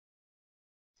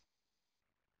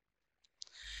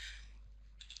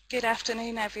Good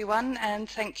afternoon, everyone, and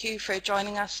thank you for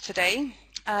joining us today.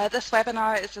 This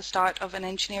webinar is the start of an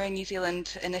Engineering New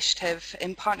Zealand initiative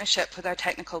in partnership with our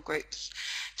technical groups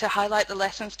to highlight the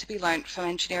lessons to be learnt from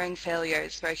engineering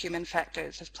failures where human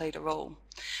factors have played a role.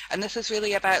 And this is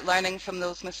really about learning from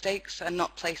those mistakes and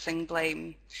not placing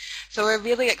blame. So we're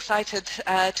really excited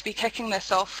to be kicking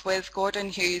this off with Gordon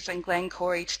Hughes and Glen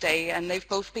Koorey today, and they've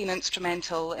both been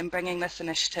instrumental in bringing this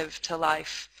initiative to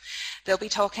life. They'll be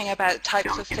talking about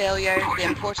types of failure, the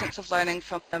importance of learning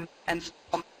from them, and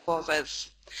causes.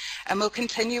 And we'll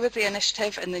continue with the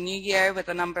initiative in the new year with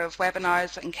a number of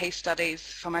webinars and case studies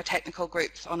from our technical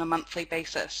groups on a monthly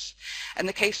basis. And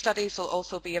the case studies will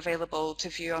also be available to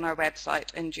view on our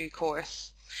website in due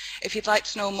course. If you'd like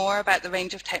to know more about the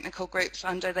range of technical groups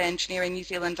under the Engineering New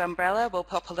Zealand umbrella, we'll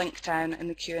pop a link down in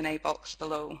the Q&A box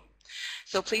below.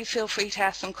 So please feel free to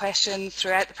ask some questions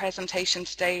throughout the presentation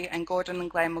today, and Gordon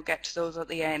and Glen will get to those at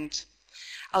the end.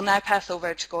 I'll now pass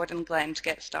over to Gordon and Glen to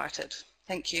get started.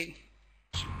 Thank you.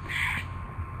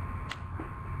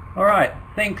 All right,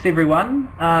 thanks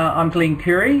everyone. I'm Glen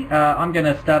Koorey. I'm going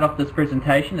to start off this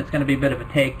presentation. It's going to be a bit of a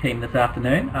tag team this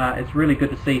afternoon. It's really good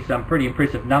to see some pretty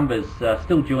impressive numbers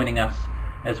still joining us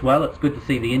as well. It's good to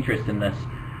see the interest in this.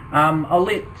 I'll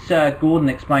let Gordon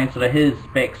explain sort of his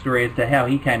backstory as to how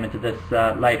he came into this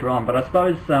later on, but I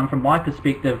suppose from my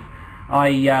perspective,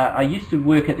 I used to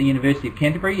work at the University of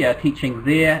Canterbury teaching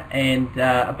there, and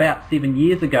about 7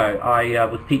 years ago I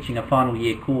was teaching a final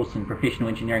year course in professional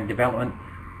engineering development,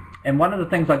 and one of the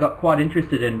things I got quite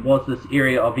interested in was this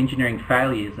area of engineering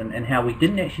failures and how we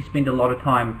didn't actually spend a lot of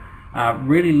time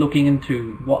really looking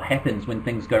into what happens when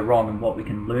things go wrong and what we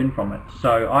can learn from it.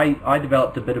 So I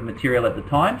developed a bit of material at the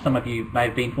time. Some of you may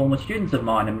have been former students of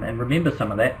mine and remember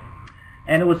some of that.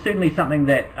 And it was certainly something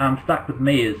that stuck with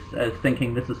me as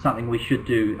thinking this is something we should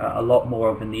do a lot more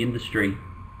of in the industry,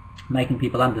 making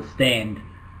people understand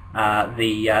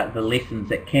the lessons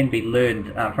that can be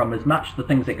learned from as much the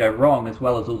things that go wrong as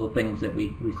well as all the things that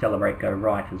we celebrate go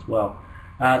right as well.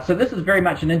 So this is very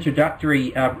much an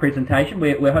introductory presentation.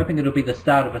 We're hoping it'll be the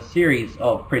start of a series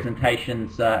of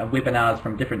presentations and webinars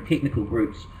from different technical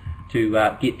groups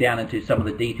to get down into some of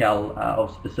the detail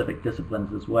of specific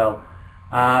disciplines as well.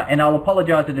 And I'll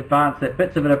apologise in advance that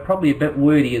bits of it are probably a bit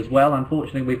wordy as well.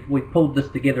 Unfortunately, we've pulled this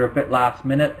together a bit last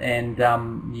minute, and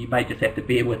you may just have to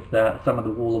bear with some of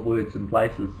the wall of words and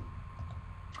places.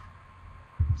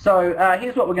 So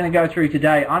here's what we're going to go through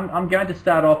today. I'm going to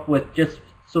start off with just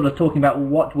sort of talking about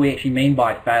what we actually mean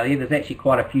by failure. There's actually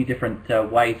quite a few different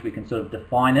ways we can sort of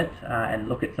define it and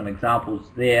look at some examples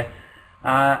there.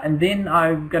 And then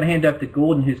I'm going to hand over to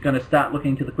Gordon, who's going to start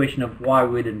looking into the question of why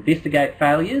we'd investigate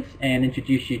failures and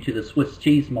introduce you to the Swiss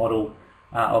cheese model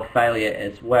of failure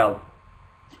as well.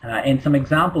 And some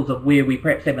examples of where we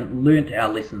perhaps haven't learnt our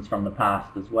lessons from the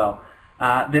past as well.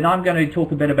 Then I'm going to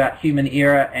talk a bit about human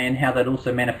error and how that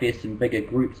also manifests in bigger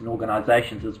groups and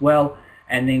organisations as well.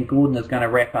 And then Gordon is going to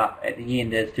wrap up at the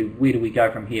end as to where do we go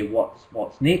from here,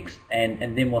 what's next, and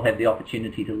then we'll have the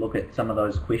opportunity to look at some of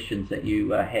those questions that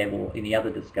you have or any other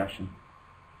discussion.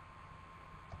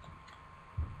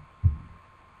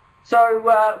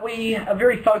 So we are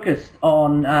very focused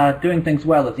on doing things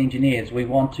well as engineers. We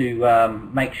want to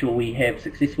make sure we have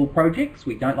successful projects.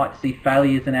 We don't like to see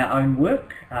failures in our own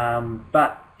work,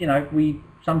 but you know, we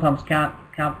sometimes can't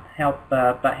help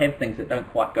but have things that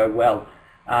don't quite go well.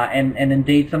 And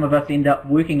indeed, some of us end up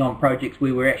working on projects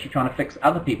where we're actually trying to fix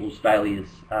other people's failures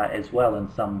as well in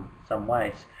some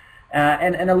ways.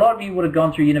 And a lot of you would have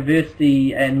gone through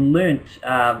university and learnt,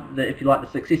 if you like, the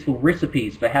successful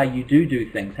recipes for how you do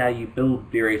things, how you build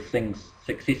various things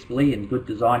successfully and good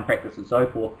design practice and so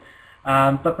forth.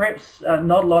 But perhaps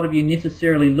not a lot of you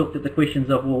necessarily looked at the questions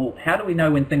of, well, how do we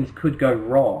know when things could go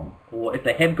wrong? Or if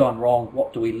they have gone wrong,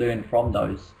 what do we learn from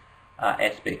those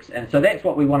aspects? And so that's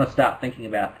what we want to start thinking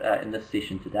about in this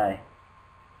session today.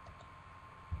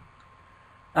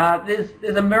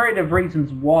 There's a myriad of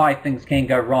reasons why things can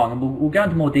go wrong, and we'll go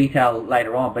into more detail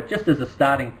later on, but just as a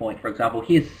starting point, for example,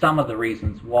 here's some of the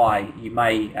reasons why you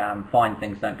may find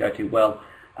things don't go too well.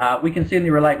 We can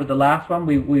certainly relate with the last one.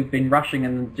 We've been rushing,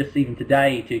 and just even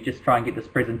today, to just try and get this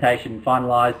presentation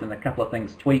finalised and a couple of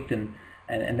things tweaked, and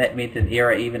that meant an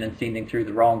error even in sending through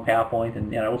the wrong PowerPoint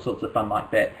and all sorts of fun like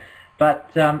that.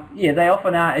 But yeah, they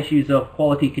often are issues of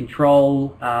quality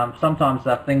control. Sometimes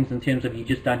they're things in terms of you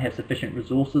just don't have sufficient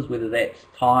resources, whether that's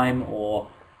time or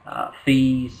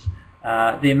fees.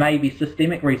 There may be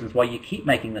systemic reasons why you keep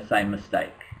making the same mistake.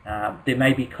 There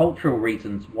may be cultural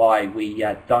reasons why we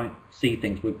don't see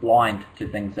things. We're blind to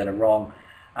things that are wrong.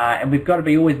 And we've got to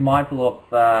be always mindful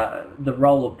of the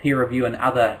role of peer review and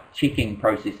other checking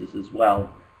processes as well.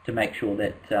 to make sure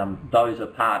that those are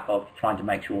part of trying to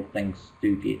make sure things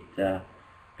do get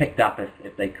picked up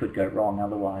if they could go wrong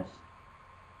otherwise.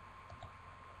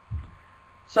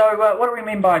 So what do we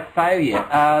mean by failure?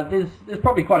 There's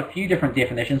probably quite a few different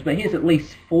definitions, but here's at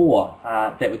least 4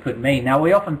 that we could mean. Now,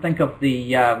 we often think of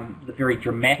the very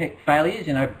dramatic failures,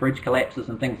 you know, bridge collapses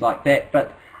and things like that,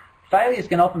 but failures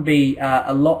can often be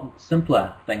a lot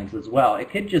simpler things as well. It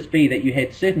could just be that you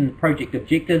had certain project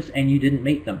objectives and you didn't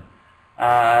meet them.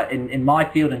 In my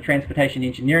field, in transportation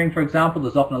engineering, for example,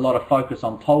 there's often a lot of focus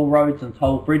on toll roads and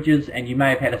toll bridges, and you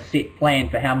may have had a set plan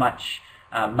for how much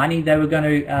money they were going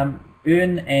to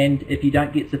earn, and if you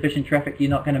don't get sufficient traffic, you're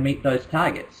not going to meet those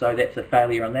targets. So that's a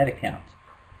failure on that account.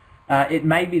 It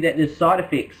may be that there's side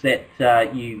effects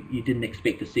that you didn't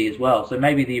expect to see as well. So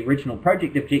maybe the original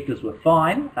project objectives were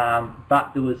fine,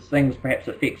 but there was things, perhaps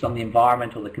effects on the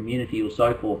environment or the community or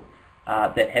so forth,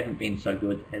 that haven't been so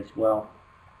good as well.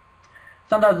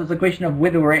 Sometimes it's a question of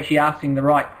whether we're actually asking the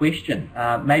right question.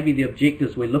 Maybe the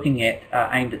objectives we're looking at are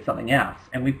aimed at something else.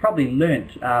 And we've probably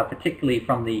learnt, particularly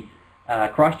from the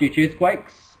Christchurch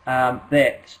earthquakes,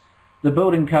 that the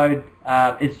building code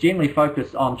is generally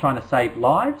focused on trying to save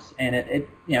lives, and it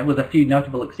you know, with a few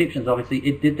notable exceptions, obviously,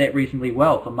 it did that reasonably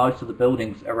well for most of the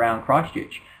buildings around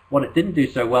Christchurch. What it didn't do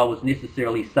so well was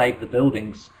necessarily save the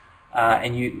buildings,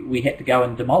 and we had to go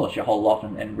and demolish a whole lot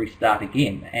and restart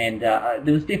again. And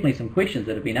there was definitely some questions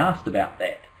that have been asked about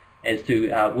that, as to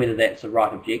whether that's the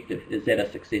right objective. Is that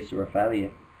a success or a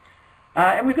failure?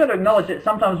 And we've got to acknowledge that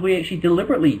sometimes we actually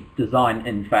deliberately design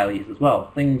in failures as well.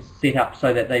 Things set up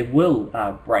so that they will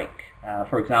break.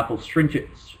 For example,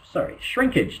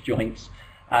 shrinkage joints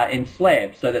in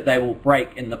slabs, so that they will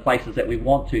break in the places that we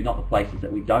want to, not the places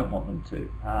that we don't want them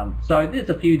to. So there's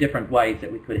a few different ways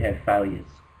that we could have failures.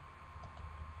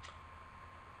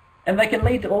 And they can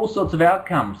lead to all sorts of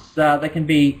outcomes. They can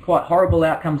be quite horrible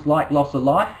outcomes like loss of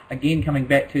life. Again, coming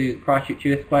back to Christchurch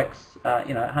earthquakes,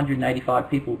 185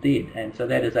 people dead, and so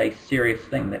that is a serious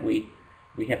thing that we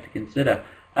have to consider.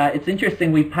 It's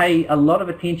interesting, we pay a lot of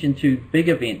attention to big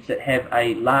events that have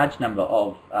a large number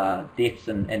of deaths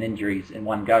and injuries in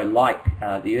one go, like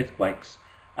the earthquakes.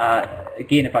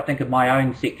 Again, if I think of my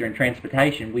own sector in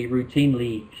transportation, we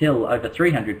routinely kill over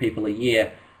 300 people a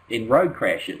year in road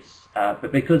crashes.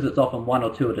 But because it's often 1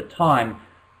 or 2 at a time,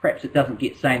 perhaps it doesn't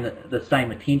get the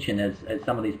same attention as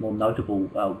some of these more notable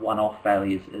one-off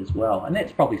failures as well. And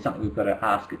that's probably something we've got to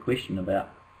ask a question about.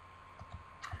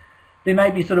 There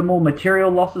may be sort of more material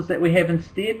losses that we have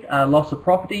instead. Loss of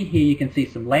property. Here you can see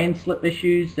some landslip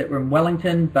issues that were in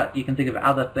Wellington, but you can think of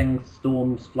other things,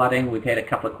 storms, flooding. We've had a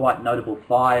couple of quite notable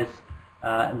fires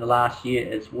in the last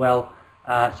year as well.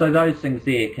 So those things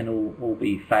there can all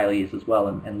be failures as well,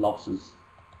 and losses.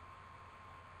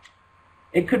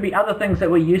 It could be other things that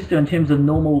we're used to in terms of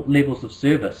normal levels of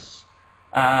service.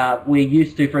 We're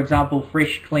used to, for example,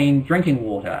 fresh, clean drinking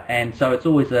water, and so it's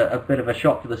always a bit of a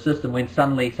shock to the system when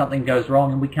suddenly something goes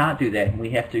wrong and we can't do that, and we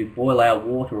have to boil our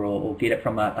water or get it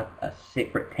from a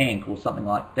separate tank or something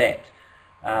like that,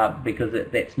 because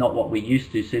that's not what we're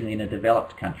used to, certainly in a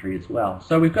developed country as well.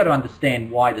 So we've got to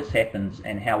understand why this happens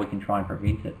and how we can try and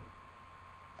prevent it.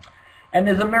 And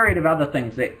there's a myriad of other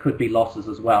things that could be losses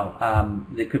as well.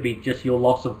 There could be just your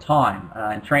loss of time.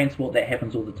 In transport, that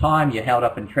happens all the time. You're held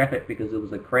up in traffic because there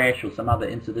was a crash or some other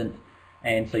incident,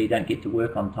 and so you don't get to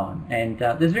work on time. And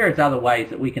there's various other ways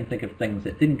that we can think of things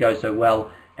that didn't go so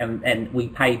well, and we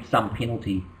paid some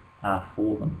penalty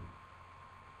for them.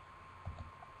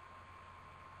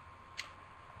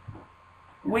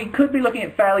 We could be looking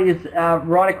at failures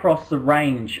right across the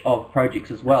range of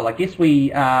projects as well. I guess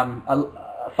we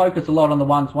focus a lot on the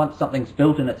ones once something's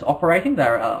built and it's operating.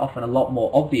 They're often a lot more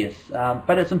obvious,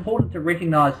 but it's important to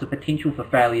recognise the potential for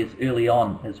failures early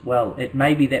on as well. It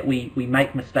may be that we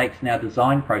make mistakes in our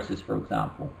design process, for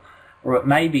example, or it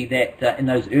may be that in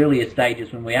those earlier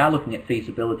stages when we are looking at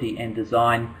feasibility and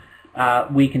design,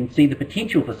 we can see the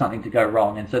potential for something to go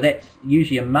wrong, and so that's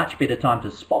usually a much better time to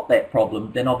spot that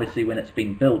problem than obviously when it's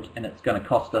been built and it's going to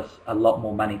cost us a lot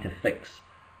more money to fix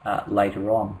later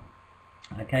on.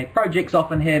 Okay, projects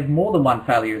often have more than one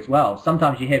failure as well.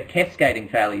 Sometimes you have cascading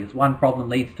failures. One problem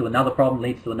leads to another problem,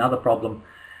 leads to another problem,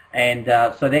 and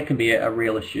so that can be a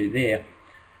real issue there.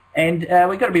 And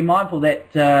we've got to be mindful that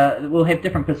we'll have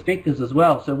different perspectives as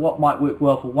well. So what might work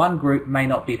well for one group may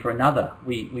not be for another.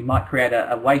 We might create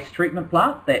a waste treatment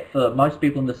plant that for most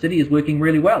people in the city is working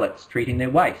really well. It's treating their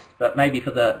waste. But maybe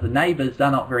for the neighbours,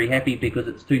 they're not very happy because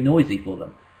it's too noisy for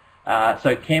them.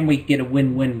 So can we get a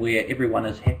win-win where everyone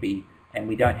is happy and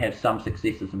we don't have some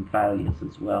successes and failures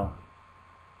as well?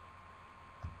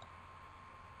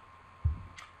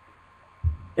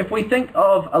 If we think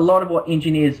of a lot of what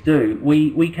engineers do,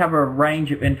 we cover a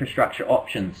range of infrastructure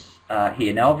options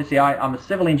here. Now, obviously, I'm a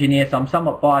civil engineer, so I'm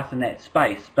somewhat biased in that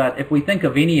space, but if we think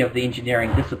of any of the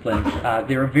engineering disciplines,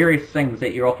 there are various things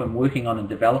that you're often working on and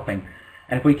developing.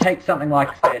 And if we take something like,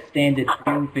 say, a standard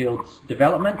greenfields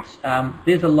development,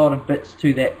 there's a lot of bits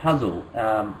to that puzzle.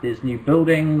 There's new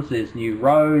buildings, there's new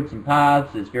roads and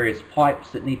paths, there's various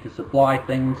pipes that need to supply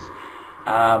things,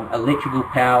 electrical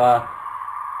power,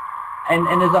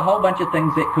 and there's a whole bunch of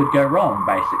things that could go wrong,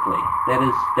 basically.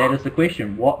 That is the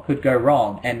question, what could go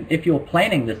wrong? And if you're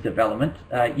planning this development,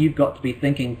 you've got to be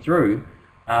thinking through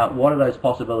what are those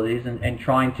possibilities and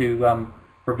trying to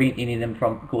prevent any of them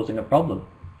from causing a problem.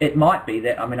 It might be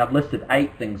that, I mean, I've listed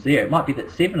 8 things there. It might be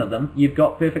that 7 of them you've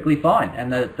got perfectly fine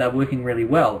and they're working really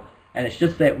well. And it's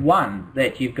just that one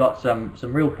that you've got some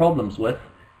real problems with,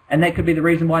 and that could be the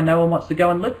reason why no one wants to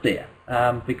go and live there,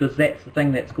 because that's the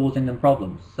thing that's causing them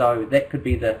problems. So that could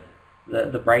be the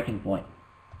breaking point.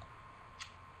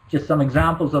 Just some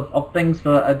examples of things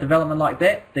for a development like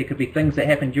that. There could be things that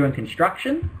happen during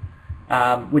construction,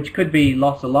 which could be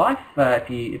loss of life if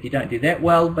you don't do that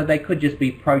well, but they could just be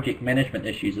project management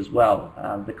issues as well.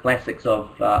 The classics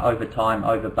of over time,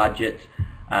 over budget,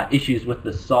 issues with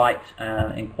the site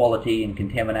and quality and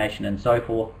contamination and so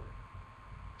forth.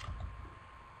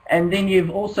 And then you've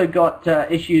also got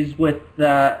issues with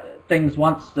things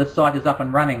once the site is up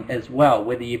and running as well,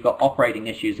 whether you've got operating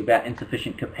issues about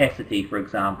insufficient capacity, for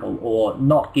example, or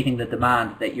not getting the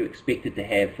demand that you expected to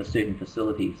have for certain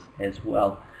facilities as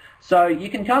well. So you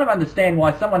can kind of understand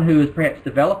why someone who is perhaps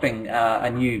developing a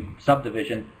new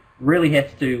subdivision really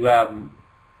has to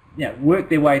work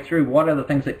their way through what are the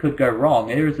things that could go wrong.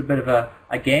 There is a bit of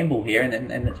a gamble here,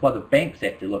 and that's why the banks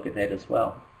have to look at that as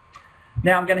well.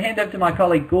 Now I'm going to hand over to my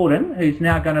colleague Gordon, who's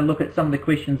now going to look at some of the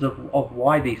questions of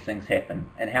why these things happen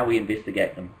and how we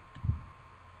investigate them.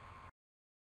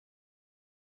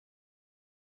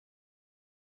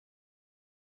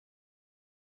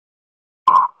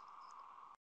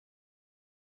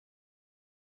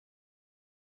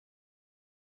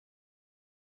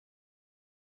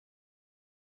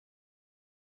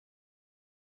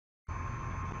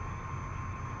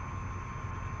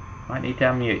 Might need to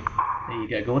unmute. There you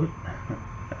go, Gordon.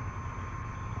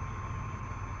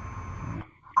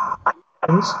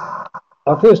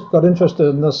 I first got interested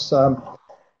in this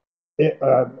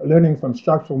learning from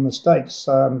structural mistakes,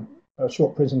 a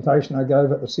short presentation I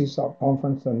gave at the CSOC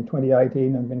conference in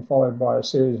 2018 and been followed by a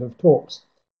series of talks.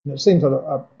 And it seems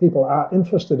that people are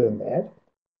interested in that.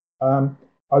 I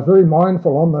was very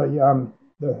mindful on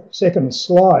the second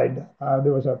slide,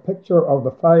 there was a picture of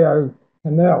the Fayou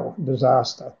Canal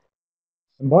disaster.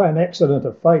 And by an accident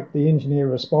of fate, the engineer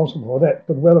responsible for that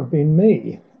could well have been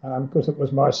me, because it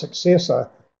was my successor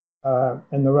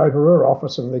in the Rotorua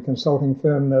office of the consulting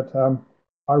firm that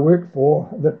I worked for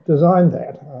that designed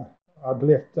that. I'd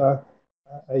left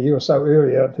a year or so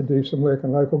earlier to do some work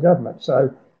in local government.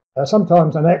 So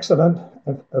sometimes an accident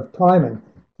of timing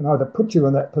can either put you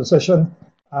in that position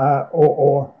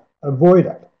or avoid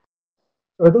it.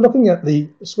 So looking at the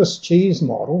Swiss cheese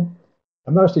model,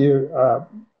 and most of you are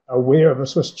aware of a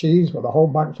Swiss cheese with a whole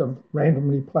bunch of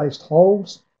randomly placed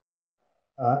holes.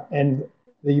 And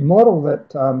the model that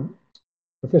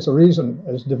Professor Reason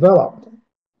has developed,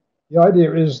 the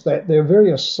idea is that there are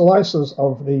various slices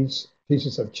of these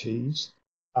pieces of cheese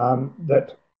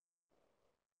that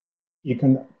you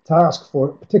can task for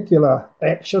particular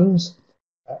actions,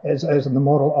 as in the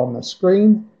model on the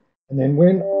screen. And then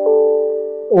when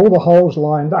all the holes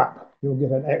lined up, you'll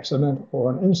get an accident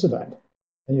or an incident.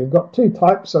 And you've got 2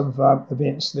 types of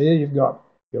events there. You've got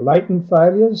your latent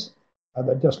failures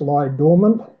that just lie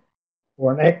dormant,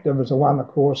 or an active is the one, of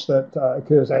course, that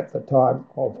occurs at the time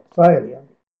of failure.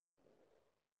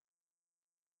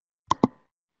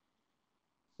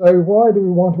 So why do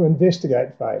we want to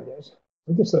investigate failures?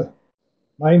 I guess the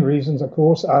main reasons, of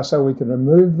course, are so we can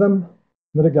remove them,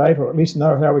 mitigate, or at least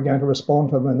know how we're going to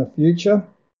respond to them in the future.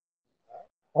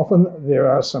 Often there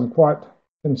are some quite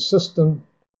consistent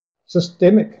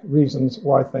systemic reasons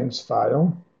why things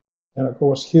fail, and of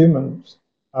course humans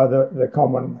are the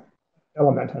common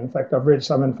element. In fact, I've read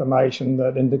some information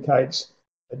that indicates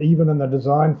that even in the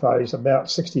design phase, about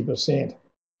 60%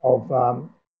 of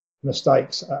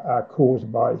mistakes are caused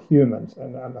by humans,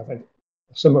 and I think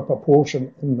a similar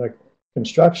proportion in the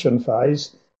construction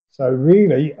phase. So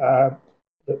really,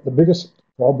 the biggest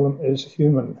problem is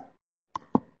human.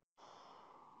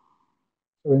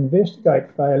 To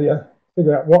investigate failure,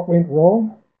 figure out what went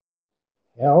wrong,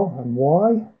 how and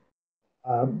why.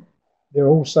 There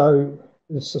also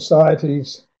is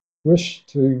society's wish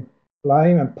to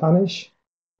blame and punish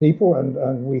people,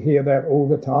 and we hear that all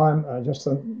the time, just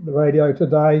on the radio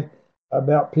today,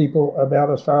 about people,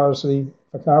 about as far as the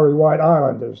Whakaari White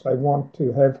Islanders. They want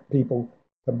to have people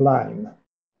to blame.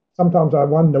 Sometimes I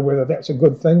wonder whether that's a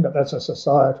good thing, but that's a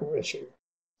societal issue.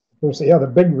 Of course, the other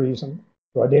big reason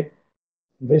to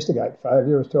investigate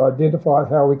failure is to identify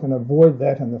how we can avoid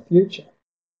that in the future.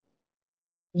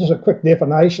 This is a quick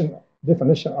definition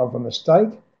of a mistake.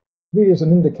 It really is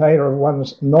an indicator of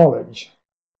one's knowledge.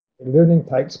 Learning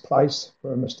takes place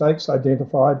where a mistake's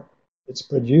identified, its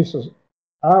producers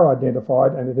are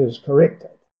identified, and it is corrected.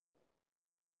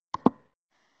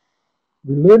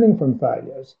 We're learning from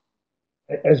failures.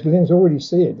 As Glen's already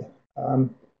said, in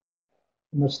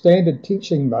the standard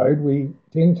teaching mode, we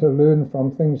tend to learn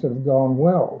from things that have gone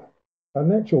well. But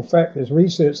in actual fact, there's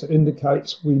research that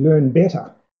indicates we learn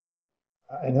better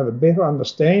and have a better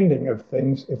understanding of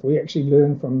things if we actually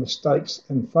learn from mistakes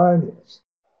and failures.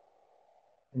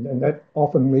 And that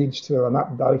often leads to an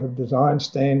update of design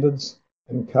standards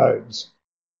and codes.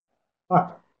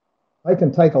 But they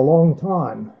can take a long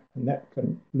time, and that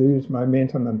can lose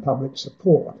momentum and public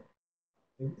support.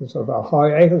 There's sort of a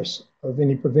hiatus of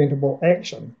any preventable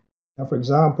action. Now, for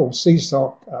example,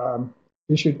 CSOC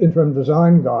issued interim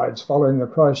design guides following the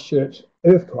Christchurch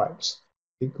earthquakes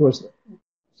because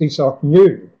CSOC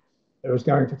knew it was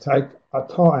going to take a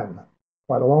time,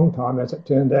 quite a long time as it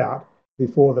turned out,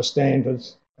 before the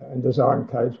standards and design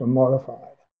codes were modified.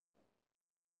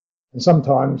 And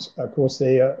sometimes, of course,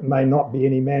 there may not be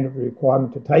any mandatory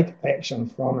requirement to take action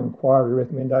from inquiry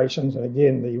recommendations. And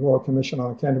again, the Royal Commission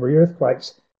on Canterbury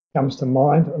Earthquakes comes to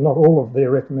mind. Not all of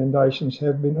their recommendations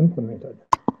have been implemented.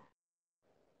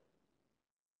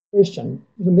 Question: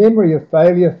 does the memory of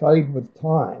failure fade with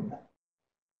time?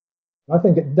 I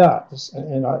think it does.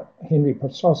 And Henry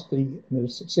Pasowski, in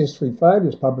his Success-Free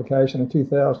Failures publication in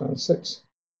 2006,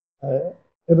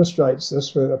 illustrates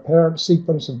this with a apparent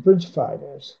sequence of bridge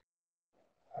failures,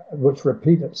 which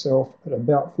repeat itself at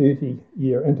about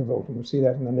 30-year intervals. And we'll see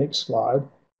that in the next slide.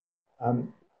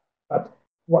 But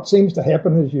what seems to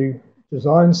happen is you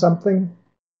design something,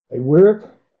 they work,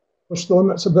 push the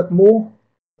limits a bit more,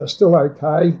 they're still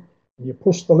okay, and you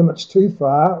push the limits too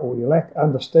far or you lack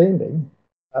understanding,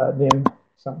 then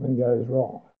something goes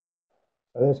wrong.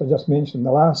 So as I just mentioned,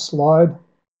 the last slide,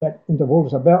 that interval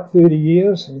is about 30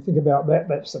 years. And you think about that,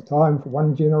 that's the time for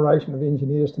one generation of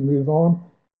engineers to move on,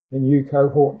 the new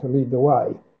cohort to lead the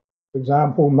way. For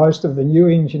example, most of the new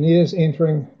engineers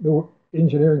entering the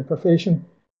engineering profession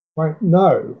won't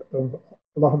know of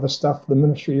a lot of the stuff the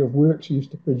Ministry of Works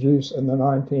used to produce in the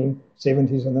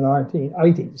 1970s and the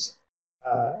 1980s.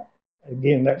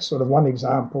 Again, that's sort of one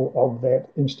example of that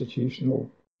institutional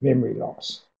memory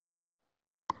loss.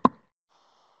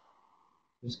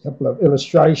 There's a couple of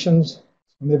illustrations.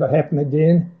 It'll never happen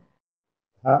again.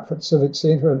 Hertford Civic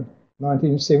Centre in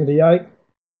 1978.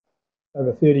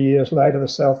 Over 30 years later, the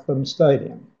Southland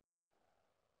Stadium.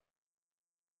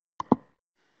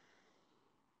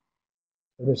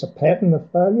 So there's a pattern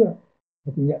of failure.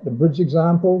 Looking at the bridge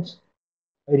examples,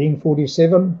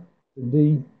 1847, the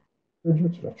D Bridge,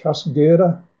 which was a truss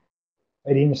girder.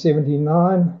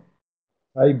 1879,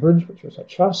 A Bridge, which was a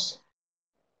truss.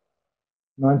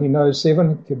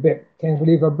 1907, Quebec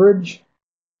Cantilever Bridge.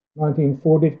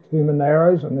 1940, Coombe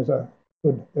Narrows, and there's a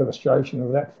good illustration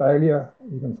of that failure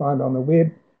you can find on the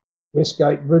web.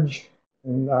 Westgate Bridge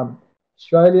in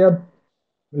Australia.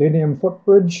 Millennium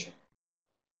Footbridge,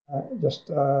 just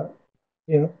 20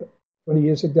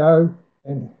 years ago,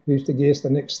 and who's to guess the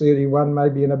next 31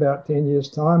 maybe in about 10 years'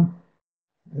 time.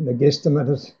 And the guesstimate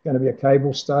is going to be a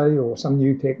cable stay or some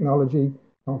new technology,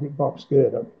 concrete box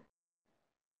girder.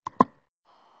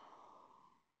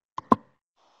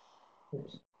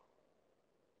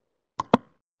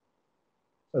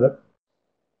 So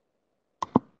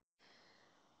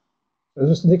is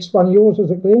this next one yours,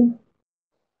 is it, Glenn?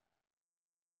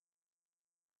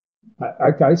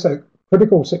 Okay, so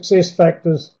critical success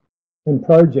factors in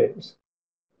projects.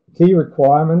 The key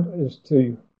requirement is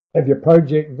to have your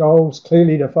project goals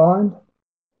clearly defined.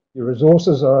 Your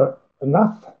resources are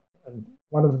enough. And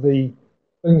one of the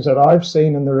things that I've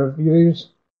seen in the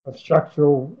reviews of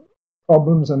structural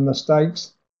problems and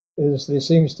mistakes is there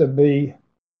seems to be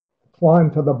a climb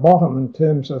to the bottom in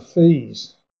terms of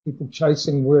fees. People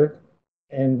chasing work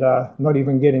and not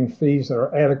even getting fees that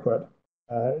are adequate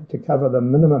to cover the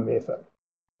minimum effort.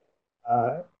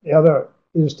 The other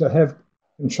is to have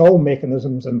control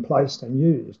mechanisms in place and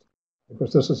used,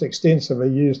 because this is extensively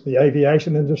used in the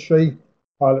aviation industry.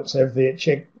 Pilots have their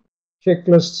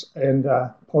checklists and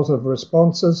positive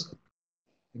responses.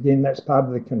 Again, that's part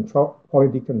of the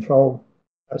quality control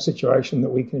situation that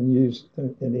we can use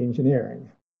in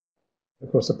engineering.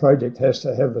 Of course, the project has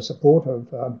to have the support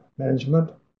of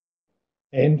management,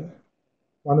 and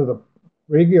one of the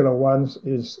regular ones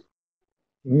is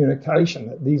communication,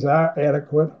 that these are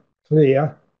adequate,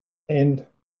 clear, and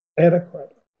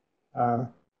adequate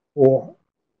for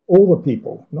all the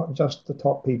people, not just the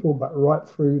top people, but right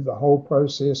through the whole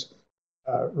process,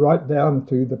 right down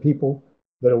to the people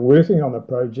that are working on the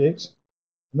projects.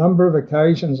 A number of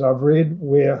occasions I've read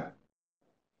where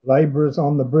labourers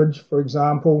on the bridge, for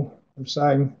example, are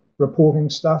saying, reporting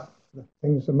stuff,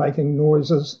 things are making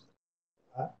noises,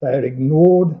 they're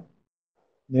ignored.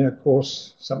 Then, of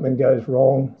course, something goes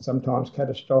wrong, sometimes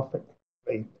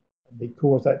catastrophically,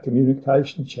 because that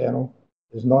communication channel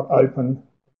is not open,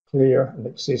 clear, and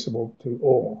accessible to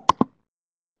all.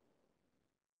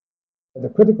 The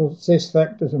critical success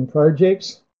factors in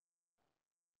projects,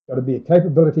 got to be a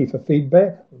capability for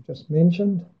feedback, we just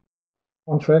mentioned.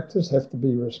 Contractors have to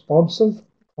be responsive to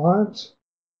clients.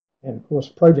 And of course,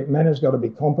 project managers got to be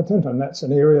competent, and that's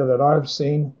an area that I've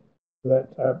seen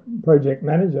that project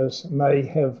managers may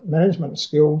have management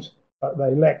skills, but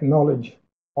they lack knowledge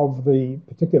of the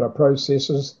particular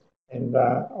processes, and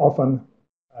often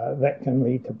that can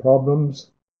lead to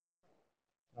problems.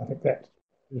 I think that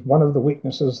is one of the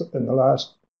weaknesses in the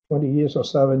last 20 years or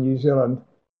so in New Zealand,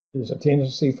 is a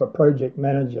tendency for project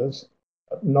managers,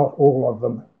 but not all of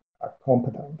them are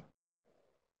competent.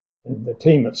 And the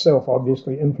team itself,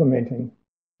 obviously implementing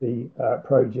the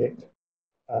project,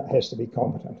 has to be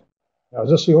competent. Now, is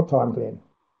this your time, Glenn?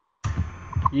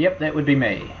 Yep, that would be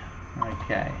me.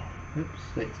 Okay. Oops,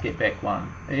 let's get back one.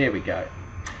 There we go.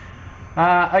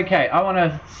 Okay, I want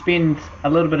to spend a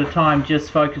little bit of time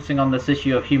just focusing on this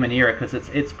issue of human error, because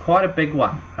it's quite a big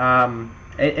one.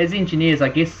 As engineers, I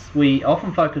guess we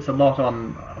often focus a lot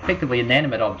on effectively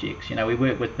inanimate objects. You know, we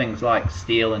work with things like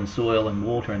steel and soil and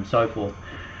water and so forth.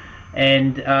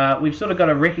 And we've sort of got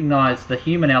to recognise the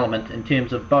human element in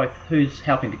terms of both who's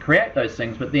helping to create those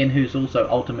things, but then who's also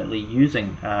ultimately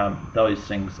using those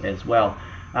things as well.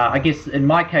 I guess in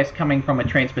my case, coming from a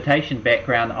transportation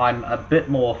background, I'm a bit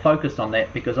more focused on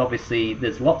that, because obviously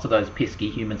there's lots of those pesky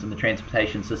humans in the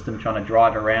transportation system trying to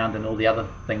drive around and all the other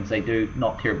things they do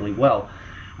not terribly well.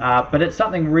 But it's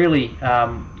something really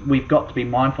we've got to be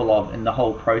mindful of in the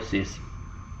whole process.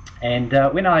 And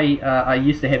when I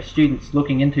used to have students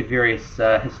looking into various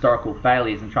historical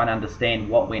failures and trying to understand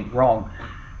what went wrong,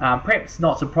 perhaps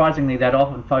not surprisingly, they'd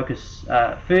often focus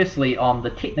firstly on the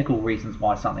technical reasons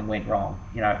why something went wrong.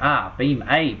 You know, beam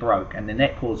A broke, and then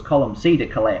that caused column C to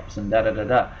collapse, and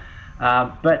da-da-da-da.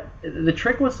 But the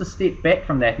trick was to step back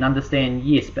from that and understand,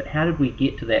 yes, but how did we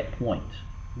get to that point?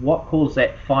 What caused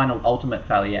that final ultimate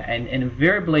failure? And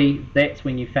invariably, that's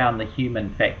when you found the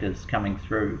human factors coming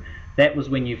through. That was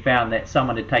when you found that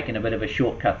someone had taken a bit of a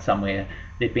shortcut somewhere.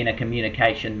 There'd been a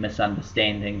communication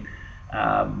misunderstanding,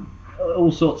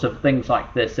 all sorts of things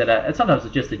like this that are sometimes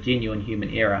it's just a genuine human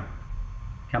error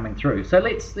coming through. So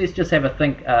let's just have a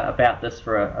think about this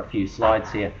for a few slides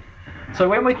here. So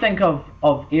when we think of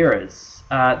errors,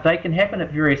 they can happen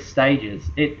at various stages.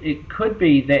 It could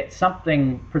be that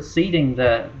something preceding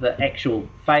the actual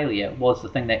failure was the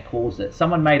thing that caused it.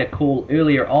 Someone made a call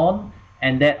earlier on,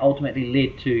 and that ultimately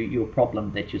led to your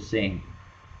problem that you're seeing.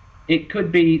 It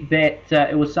could be that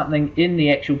it was something in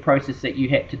the actual process that you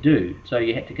had to do. So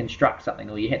you had to construct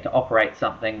something, or you had to operate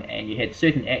something, and you had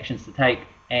certain actions to take,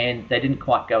 and they didn't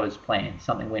quite go as planned.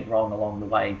 Something went wrong along the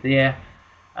way there.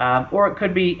 Or it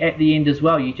could be at the end as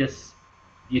well. You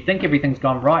think everything's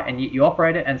gone right, and you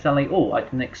operate it, and suddenly, oh, I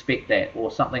didn't expect that,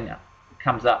 or something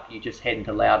comes up you just hadn't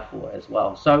allowed for as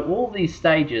well. So all these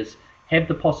stages have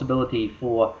the possibility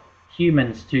for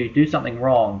humans to do something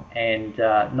wrong and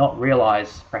not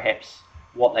realize perhaps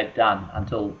what they've done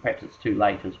until perhaps it's too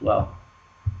late as well.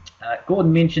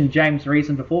 Gordon mentioned James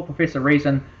Reason before. Professor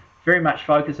Reason very much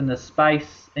focused in this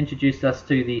space, introduced us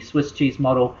to the Swiss cheese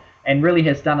model, and really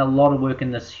has done a lot of work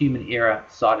in this human error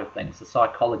side of things, the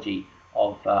psychology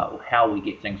of how we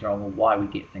get things wrong or why we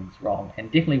get things wrong,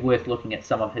 and definitely worth looking at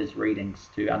some of his readings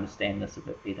to understand this a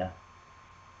bit better.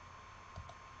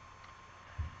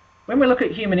 When we look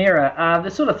at human error,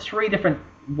 there's sort of three different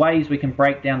ways we can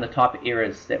break down the type of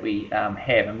errors that we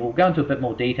have, and we'll go into a bit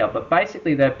more detail, but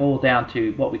basically they boil down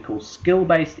to what we call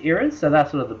skill-based errors. So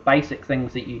that's sort of the basic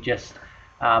things that you just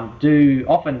do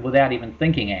often without even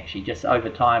thinking, actually. Just over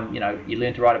time, you know, you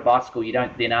learn to ride a bicycle, you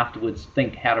don't then afterwards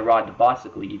think how to ride the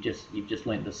bicycle, you've just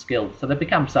learned the skill, so they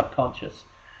become subconscious.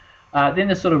 Then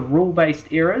there's sort of rule-based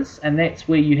errors, and that's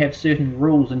where you have certain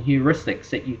rules and heuristics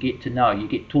that you get to know. You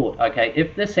get taught, okay,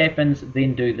 if this happens,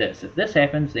 then do this. If this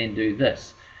happens, then do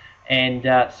this. And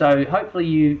so hopefully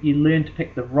you learn to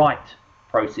pick the right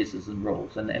processes and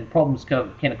rules. And problems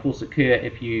can of course occur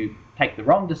if you take the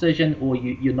wrong decision or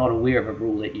you're not aware of a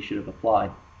rule that you should have applied.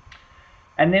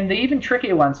 And then the even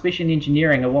trickier ones, especially in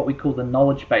engineering, are what we call the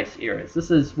knowledge-based errors.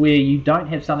 This is where you don't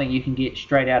have something you can get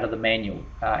straight out of the manual.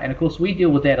 And of course we deal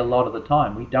with that a lot of the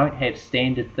time. We don't have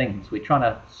standard things. We're trying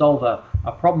to solve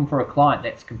a problem for a client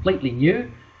that's completely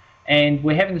new, and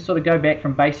we're having to sort of go back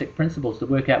from basic principles to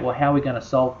work out, well, how are we going to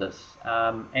solve this?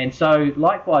 And so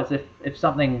likewise, if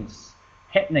something's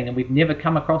happening and we've never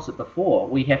come across it before,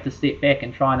 we have to step back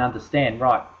and try and understand,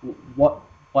 right, what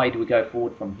way do we go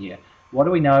forward from here? What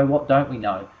do we know? What don't we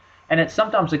know? And it's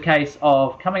sometimes a case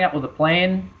of coming up with a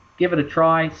plan, give it a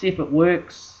try, see if it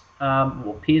works,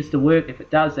 or appears to work. If it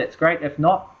does, that's great. If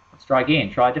not, let's try again,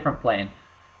 try a different plan.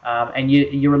 And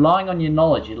you're relying on your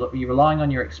knowledge, you're relying on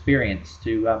your experience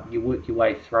to you work your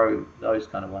way through those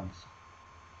kind of ones.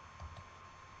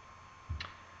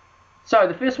 So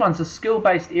the first one's the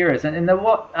skill-based errors, and they're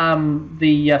what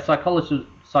the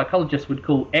psychologists would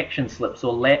call action slips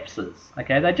or lapses.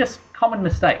 Okay, they're just common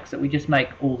mistakes that we just make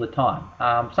all the time.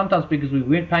 Sometimes because we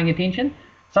weren't paying attention,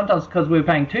 sometimes because we were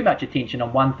paying too much attention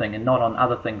on one thing and not on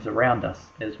other things around us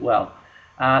as well.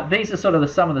 These are sort of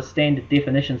some of the standard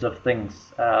definitions of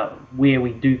things where we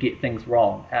do get things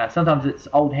wrong. Sometimes it's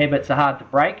old habits are hard to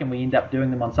break and we end up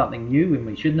doing them on something new when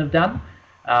we shouldn't have done.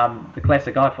 The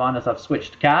classic I find is I've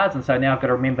switched cars, and so now I've got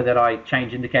to remember that I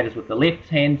change indicators with the left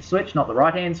hand switch, not the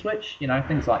right hand switch, you know,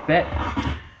 things like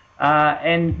that.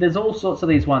 And there's all sorts of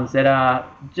these ones that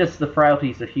are just the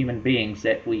frailties of human beings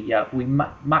that we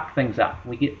muck things up,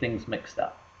 we get things mixed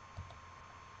up.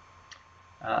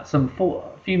 A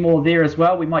few more there as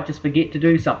well. We might just forget to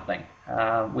do something.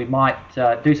 We might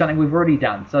do something we've already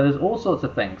done. So there's all sorts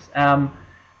of things.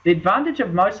 The advantage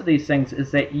of most of these things is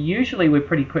that usually we're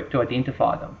pretty quick to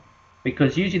identify them,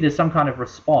 because usually there's some kind of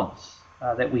response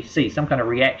that we see, some kind of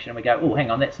reaction, and we go, oh,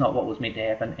 hang on, that's not what was meant to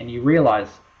happen, and you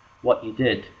realize what you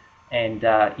did, and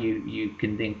you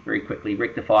can then very quickly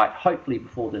rectify it, hopefully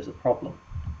before there's a problem.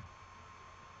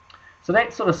 So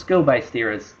that's sort of skill-based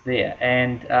errors there,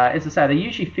 and as I say, they're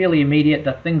usually fairly immediate.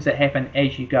 The things that happen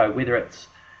as you go, whether it's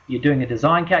you're doing a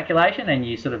design calculation and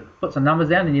you sort of put some numbers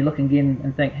down and you look again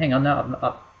and think, hang on, no,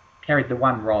 I've carried the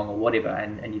one wrong or whatever,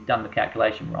 and you've done the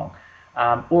calculation wrong.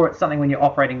 Or it's something when you're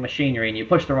operating machinery and you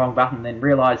push the wrong button and then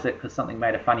realize that because something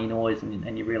made a funny noise,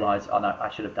 and you realize, oh no, I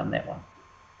should have done that one.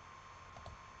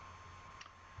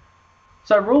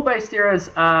 So rule-based errors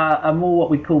are more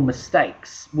what we call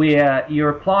mistakes, where you're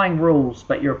applying rules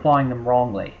but you're applying them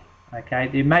wrongly. Okay,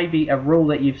 there may be a rule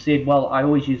that you've said, well, I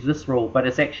always use this rule, but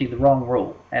it's actually the wrong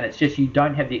rule, and it's just you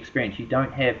don't have the experience, you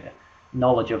don't have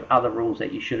knowledge of other rules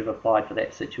that you should have applied for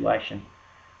that situation.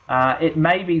 It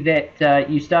may be that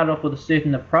you started off with a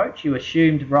certain approach, you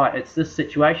assumed, right, it's this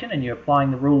situation, and you're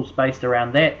applying the rules based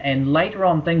around that, and later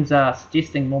on things are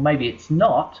suggesting, well, maybe it's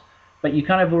not, but you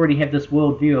kind of already have this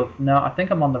worldview of, no, I think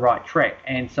I'm on the right track,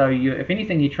 and so if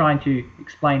anything, you're trying to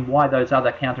explain why those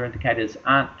other counter-indicators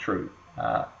aren't true,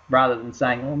 rather than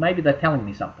saying, well, maybe they're telling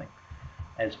me something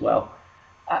as well.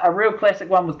 A real classic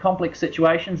one with complex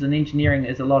situations, and engineering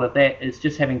is a lot of that, is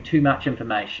just having too much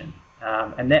information.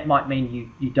 And that might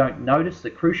mean you don't notice the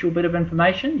crucial bit of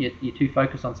information, you're too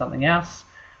focused on something else,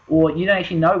 or you don't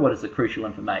actually know what is the crucial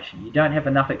information. You don't have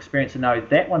enough experience to know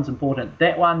that one's important,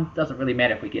 that one doesn't really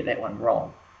matter if we get that one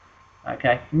wrong.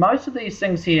 Okay, most of these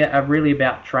things here are really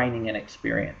about training and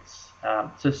experience.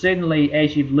 So certainly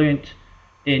as you've learnt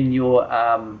in your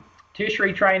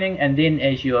tertiary training, and then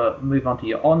as you move on to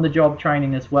your on-the-job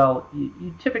training as well,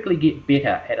 you typically get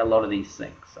better at a lot of these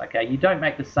things. Okay, you don't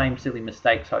make the same silly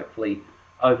mistakes, hopefully,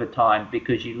 over time,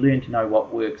 because you learn to know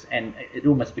what works, and it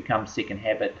almost becomes second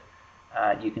habit.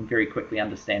 You can very quickly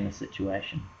understand the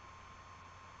situation.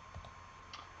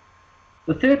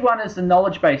 The third one is the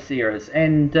knowledge-based errors,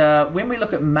 and when we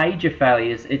look at major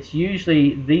failures, it's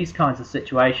usually these kinds of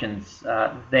situations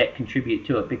that contribute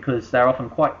to it, because they're often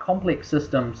quite complex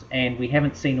systems and we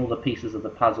haven't seen all the pieces of the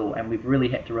puzzle, and we've really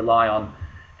had to rely on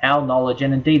our knowledge,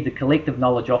 and indeed the collective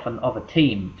knowledge often of a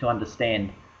team, to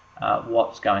understand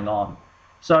what's going on.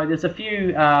 So there's a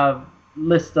few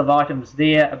lists of items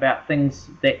there about things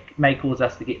that may cause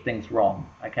us to get things wrong.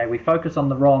 Okay, we focus on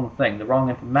the wrong thing, the wrong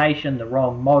information, the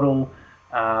wrong model.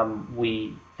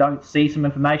 We don't see some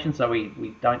information, so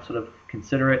we don't sort of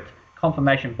consider it.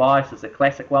 Confirmation bias is a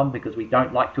classic one, because we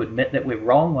don't like to admit that we're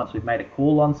wrong once we've made a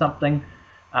call on something.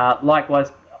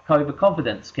 Likewise,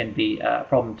 overconfidence can be a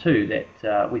problem too,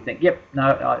 that we think, yep, no,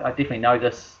 I definitely know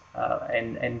this,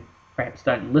 and perhaps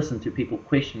don't listen to people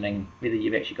questioning whether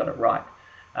you've actually got it right.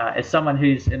 As someone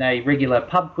who's in a regular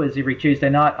pub quiz every Tuesday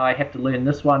night, I have to learn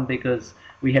this one because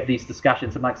we have these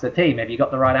discussions amongst the team. Have you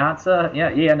got the right answer?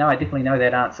 Yeah, no, I definitely know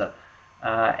that answer.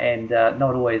 And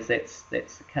not always that's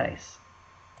the case.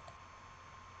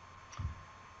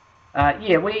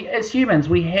 We as humans,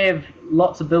 we have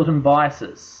lots of built-in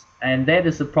biases, and that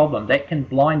is the problem. That can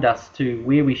blind us to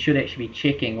where we should actually be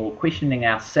checking or questioning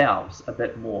ourselves a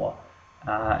bit more.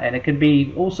 And it can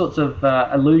be all sorts of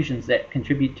illusions that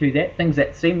contribute to that, things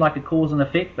that seem like a cause and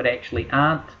effect but actually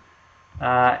aren't,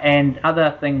 and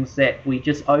other things that we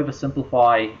just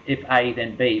oversimplify, if A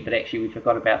then B, but actually we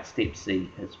forgot about step C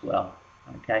as well.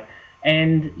 Okay,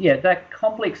 and yeah, they're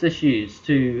complex issues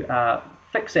to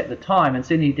fix at the time, and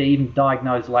certainly to even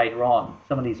diagnose later on.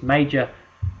 Some of these major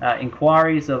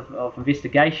inquiries of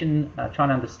investigation, trying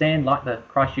to understand, like the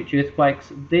Christchurch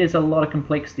earthquakes, there's a lot of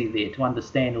complexity there to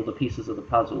understand all the pieces of the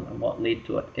puzzle and what led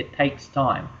to it. It takes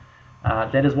time.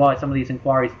 That is why some of these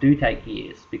inquiries do take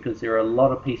years, because there are a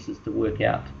lot of pieces to work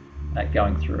out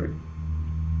going through.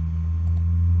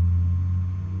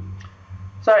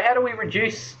 So how do we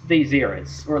reduce these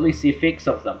errors, or at least the effects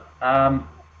of them?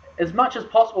 As much as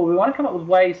possible, we want to come up with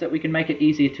ways that we can make it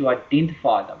easier to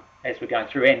identify them as we're going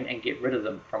through and get rid of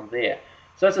them from there.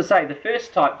 So as I say, the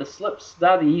first type, the slips,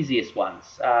 they're the easiest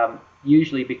ones,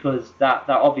 usually because they're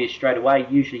obvious straight away.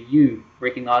 Usually you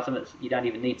recognise them. You don't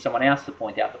even need someone else to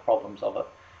point out the problems of it.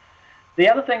 The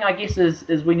other thing, I guess,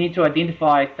 is we need to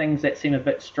identify things that seem a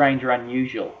bit strange or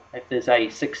unusual. If there's a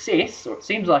success, or it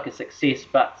seems like a success,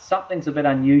 but something's a bit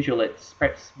unusual, it's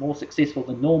perhaps more successful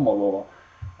than normal, or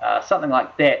something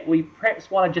like that, we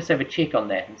perhaps want to just have a check on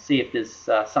that and see if there's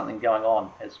something going on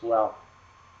as well.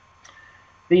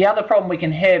 The other problem we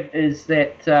can have is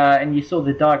that, and you saw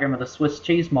the diagram of the Swiss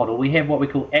cheese model, we have what we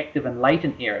call active and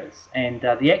latent errors, and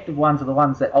the active ones are the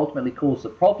ones that ultimately cause the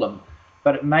problem,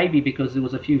 but it may be because there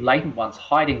was a few latent ones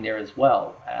hiding there as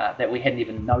well that we hadn't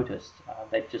even noticed.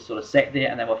 They just sort of sat there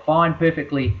and they were fine,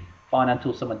 perfectly fine,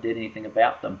 until someone did anything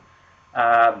about them.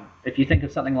 If you think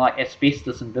of something like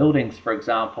asbestos in buildings, for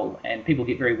example, and people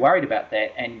get very worried about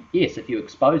that, and yes, if you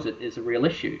expose it, it's a real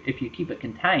issue. If you keep it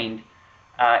contained,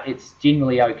 it's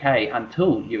generally okay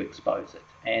until you expose it.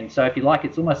 And so if you like,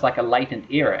 it's almost like a latent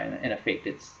error in effect.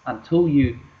 It's until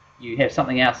you have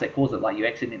something else that causes it, like you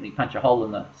accidentally punch a hole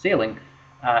in the ceiling,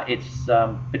 it's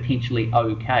potentially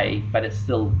okay, but it's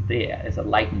still there as a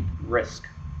latent risk.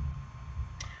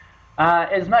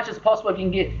 As much as possible, if you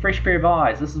can get fresh pair of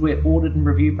eyes, this is where audit and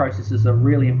review processes are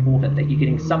really important, that you're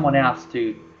getting someone else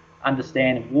to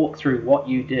understand and walk through what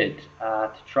you did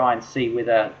to try and see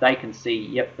whether they can see,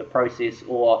 yep, the process,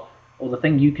 or the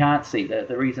thing you can't see,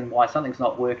 the reason why something's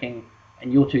not working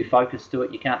and you're too focused to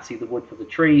it, you can't see the wood for the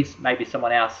trees. Maybe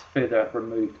someone else further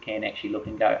removed can actually look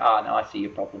and go, ah, no, I see your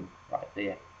problem right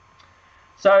there.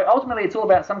 So ultimately it's all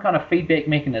about some kind of feedback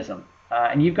mechanism.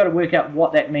 And you've got to work out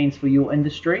what that means for your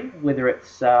industry, whether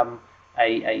it's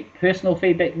a personal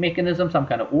feedback mechanism, some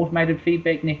kind of automated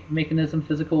feedback mechanism,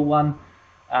 physical one.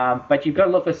 But you've got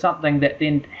to look for something that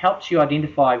then helps you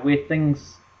identify where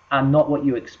things are not what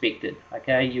you expected.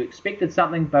 Okay, you expected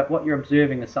something, but what you're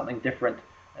observing is something different,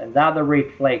 and they're the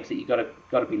red flags that you've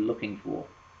got to be looking for.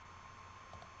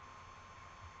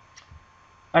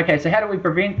 Okay, so how do we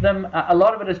prevent them? A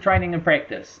lot of it is training and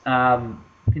practice.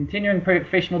 Continuing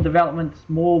professional development,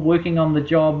 more working on the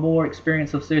job, more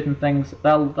experience of certain things,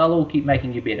 they'll all keep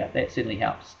making you better. That certainly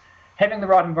helps. Having the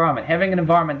right environment, having an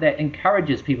environment that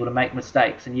encourages people to make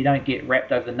mistakes and you don't get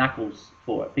wrapped over the knuckles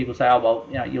for it. People say, oh, well,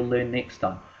 you know, you'll learn next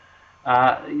time.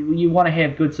 You want to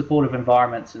have good supportive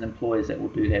environments and employers that will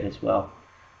do that as well.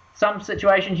 Some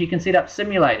situations you can set up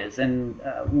simulators, and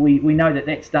we know that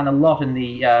that's done a lot in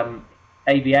the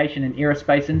aviation and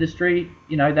aerospace industry.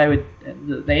 You know, the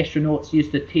astronauts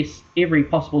used to test every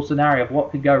possible scenario of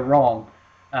what could go wrong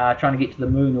trying to get to the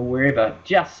moon or wherever,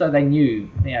 just so they knew,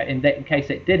 you know, in case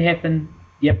that did happen,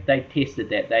 yep, they tested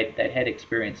that, they'd had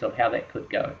experience of how that could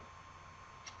go.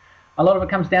 A lot of it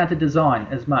comes down to design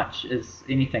as much as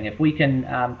anything. If we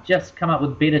can just come up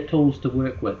with better tools to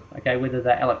work with, okay, whether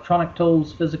they're electronic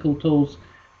tools, physical tools,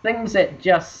 things that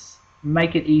just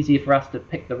make it easier for us to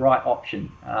pick the right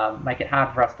option, make it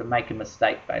hard for us to make a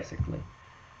mistake, basically.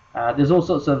 There's all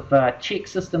sorts of check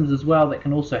systems as well that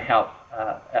can also help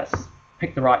us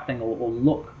pick the right thing, or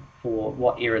look for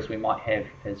what errors we might have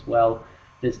as well.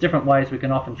 There's different ways we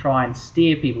can often try and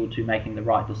steer people to making the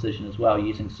right decision as well,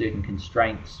 using certain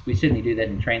constraints. We certainly do that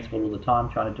in transport all the time,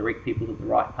 trying to direct people to the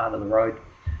right part of the road.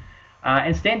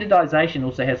 And standardization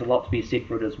also has a lot to be said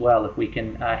for it as well. If we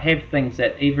can have things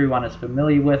that everyone is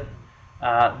familiar with,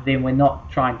 then we're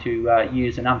not trying to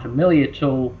use an unfamiliar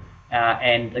tool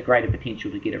and a greater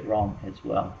potential to get it wrong as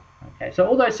well. Okay, so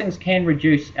all those things can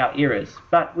reduce our errors,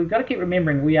 but we've got to keep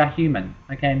remembering we are human.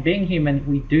 Okay, and being human,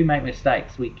 we do make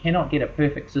mistakes. We cannot get a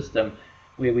perfect system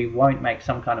where we won't make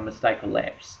some kind of mistake or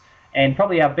lapse. And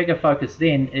probably our bigger focus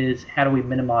then is how do we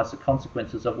minimize the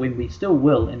consequences of when we still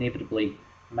will inevitably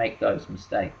make those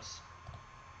mistakes.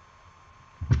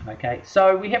 Okay,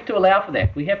 so we have to allow for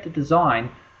that. We have to design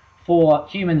for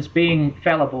humans being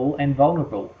fallible and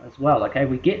vulnerable as well. Okay,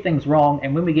 we get things wrong,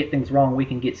 and when we get things wrong, we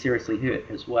can get seriously hurt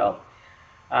as well.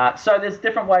 So there's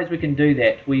different ways we can do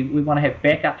that. We want to have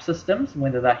backup systems,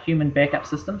 whether they're human backup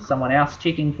systems, someone else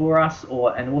checking for us,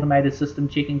 or an automated system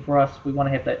checking for us. We want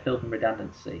to have that built-in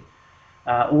redundancy.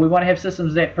 Or we want to have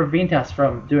systems that prevent us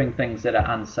from doing things that are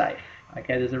unsafe.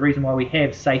 Okay, there's a reason why we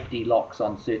have safety locks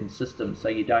on certain systems, so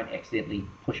you don't accidentally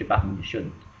push a button you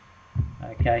shouldn't.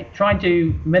 Okay, trying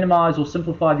to minimize or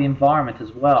simplify the environment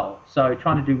as well. So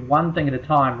trying to do one thing at a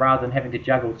time rather than having to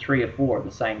juggle 3 or 4 at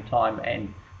the same time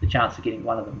and the chance of getting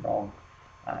one of them wrong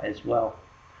as well.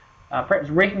 Perhaps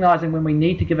recognizing when we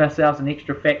need to give ourselves an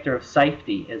extra factor of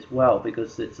safety as well,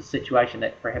 because it's a situation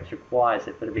that perhaps requires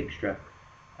a bit of extra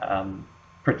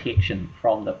protection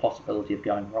from the possibility of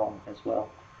going wrong as well.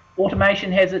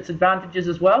 Automation has its advantages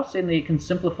as well. Certainly it can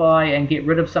simplify and get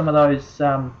rid of some of those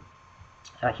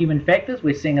human factors.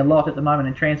 We're seeing a lot at the moment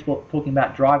in transport talking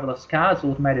about driverless cars,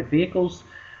 automated vehicles,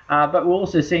 but we're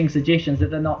also seeing suggestions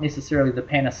that they're not necessarily the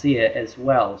panacea as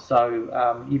well.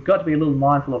 So you've got to be a little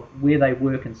mindful of where they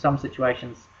work in some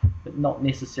situations, but not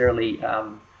necessarily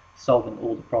solving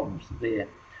all the problems there.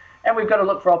 And we've got to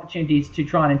look for opportunities to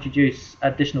try and introduce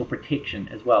additional protection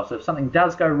as well. So if something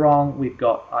does go wrong, we've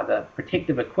got either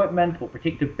protective equipment or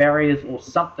protective barriers or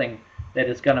something that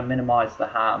is going to minimize the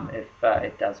harm if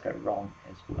it does go wrong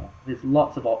as well. There's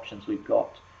lots of options we've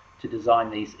got to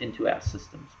design these into our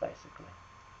systems, basically.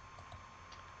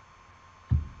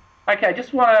 Okay,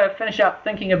 just want to finish up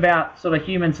thinking about sort of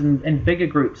humans in bigger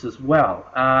groups as well.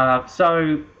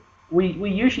 So we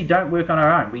usually don't work on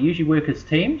our own. We usually work as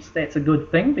teams. That's a good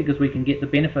thing because we can get the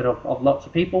benefit of lots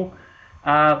of people.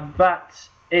 But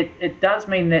it does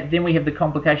mean that then we have the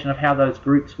complication of how those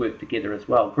groups work together as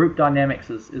well. Group dynamics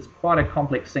is quite a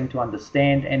complex thing to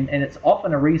understand, and it's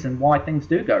often a reason why things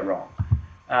do go wrong.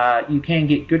 You can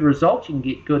get good results, you can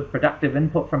get good productive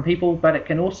input from people, but it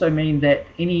can also mean that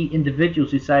any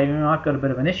individuals who say, I've got a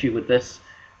bit of an issue with this,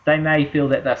 they may feel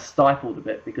that they're stifled a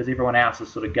bit because everyone else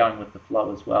is sort of going with the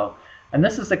flow as well. And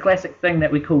this is the classic thing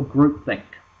that we call groupthink.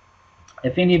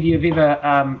 If any of you have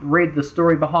ever read the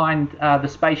story behind the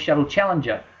Space Shuttle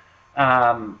Challenger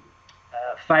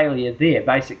failure there,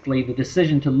 basically the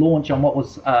decision to launch on what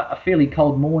was a fairly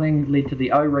cold morning led to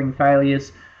the O-ring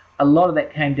failures. A lot of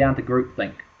that came down to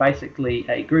groupthink. Basically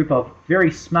a group of very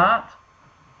smart,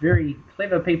 very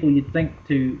clever people you'd think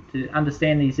to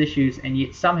understand these issues, and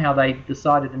yet somehow they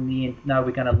decided in the end, no,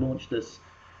 we're going to launch this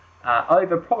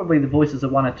over probably the voices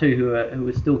of 1 or 2 who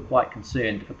were still quite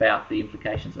concerned about the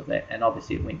implications of that, and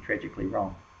obviously it went tragically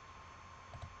wrong.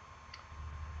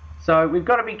 So we've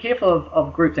got to be careful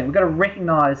of groupthink. We've got to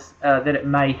recognize that it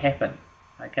may happen.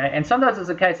 Okay, and sometimes it's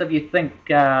a case of you think,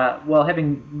 well,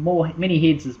 having many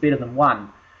heads is better than one,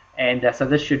 and so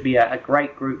this should be a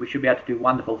great group. We should be able to do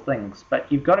wonderful things.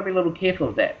 But you've got to be a little careful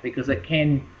of that because it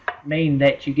can mean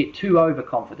that you get too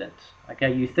overconfident.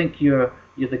 Okay, you think you're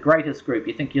the greatest group,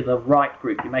 you think you're the right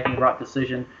group, you're making the right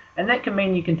decision, and that can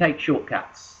mean you can take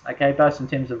shortcuts. Okay, both in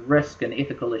terms of risk and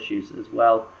ethical issues as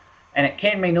well. And it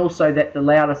can mean also that the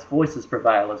loudest voices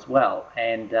prevail as well,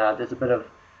 and there's a bit of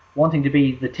wanting to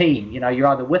be the team. You're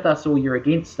either with us or you're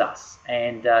against us,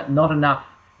 and not enough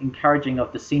encouraging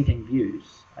of dissenting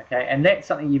views. Okay, and that's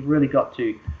something you've really got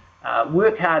to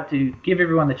work hard to give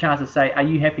everyone the chance to say, are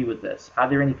you happy with this? Are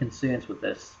there any concerns with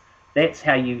this? That's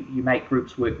how you make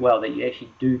groups work well, that you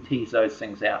actually do tease those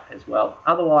things out as well.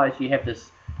 Otherwise, you have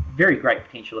this very great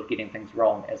potential of getting things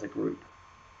wrong as a group.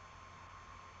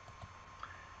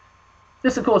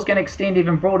 This, of course, can extend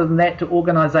even broader than that to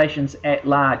organisations at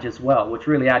large as well, which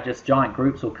really are just giant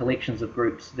groups or collections of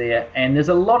groups there. And there's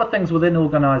a lot of things within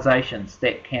organisations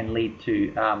that can lead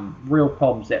to real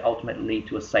problems that ultimately lead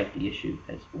to a safety issue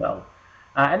as well.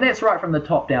 And that's right from the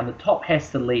top down. The top has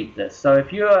to lead this. So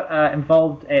if you're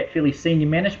involved at fairly senior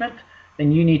management,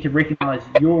 then you need to recognise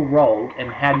your role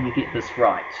and how do you get this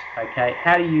right. Okay,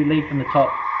 how do you lead from the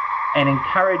top and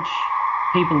encourage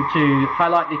people to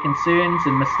highlight their concerns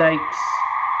and mistakes,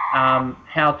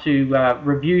 how to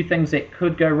review things that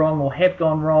could go wrong or have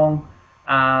gone wrong,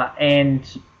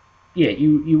 and yeah,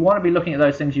 you want to be looking at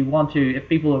those things. You want to, if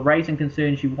people are raising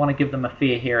concerns, you want to give them a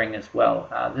fair hearing as well.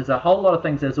 There's a whole lot of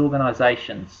things as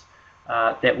organisations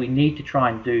that we need to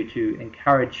try and do to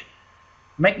encourage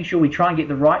making sure we try and get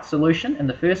the right solution in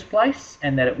the first place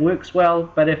and that it works well,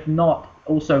 but if not,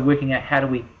 also working out how do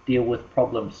we deal with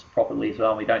problems properly as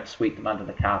well, and we don't sweep them under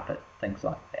the carpet, things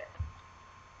like that.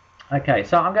 Okay,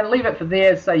 so I'm going to leave it for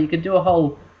there, so you could do a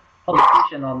whole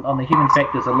session on the human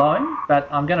factors alone, but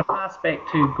I'm going to pass back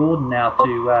to Gordon now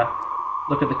to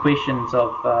look at the questions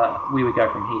of where we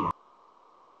go from here.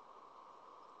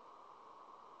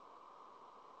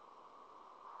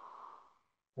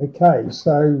 Okay,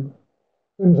 so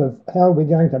in terms of how are we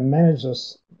going to manage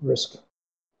this risk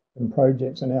in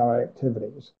projects and our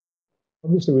activities?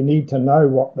 Obviously, we need to know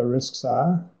what the risks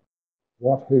are,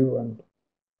 what, who, and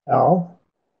how.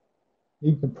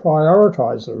 We need to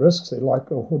prioritise the risks, their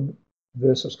likelihood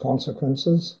versus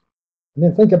consequences, and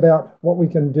then think about what we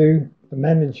can do to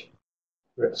manage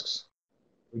risks.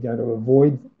 We're going to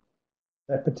avoid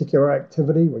that particular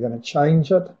activity, we're going to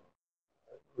change it,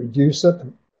 reduce it,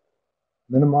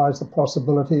 minimise the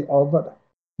possibility of it,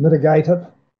 mitigate it,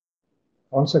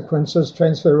 consequences,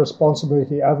 transfer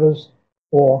responsibility to others,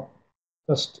 or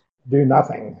just do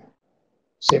nothing,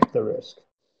 accept the risk.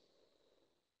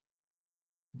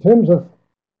 In terms of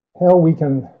how we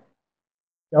can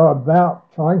go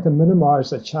about trying to minimise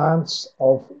the chance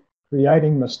of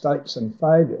creating mistakes and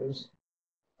failures,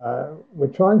 we're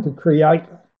trying to create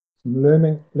some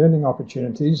learning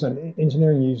opportunities, and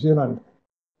Engineering New Zealand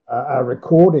are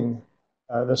recording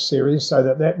this series so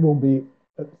that will be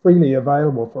freely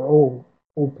available for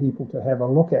all people to have a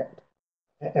look at.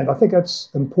 And I think it's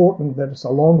important that it's a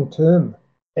long-term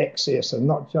access and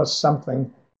not just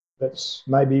something that's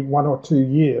maybe 1 or 2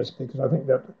 years, because I think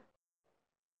that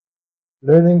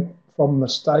learning from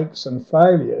mistakes and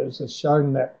failures has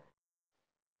shown that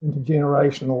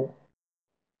intergenerational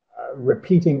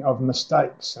repeating of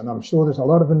mistakes, and I'm sure there's a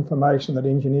lot of information that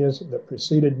engineers that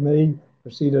preceded me,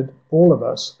 preceded all of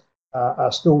us,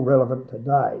 are still relevant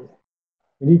today.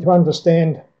 We need to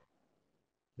understand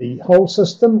the whole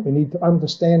system, we need to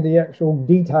understand the actual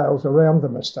details around the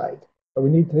mistake, but we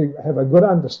need to have a good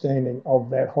understanding of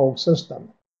that whole system.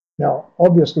 Now,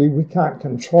 obviously, we can't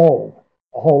control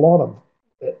a whole lot of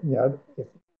it, if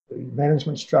the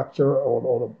management structure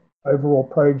or the overall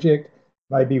project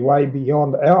may be way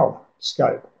beyond our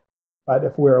scope. But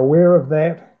if we're aware of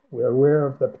that, we're aware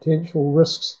of the potential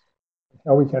risks,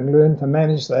 how we can learn to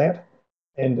manage that,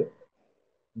 and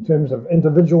in terms of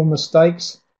individual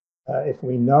mistakes, if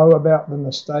we know about the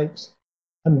mistakes,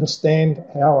 understand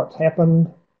how it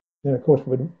happened, then of course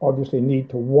we'd obviously need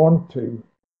to want to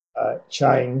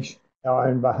change our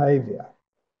own behaviour.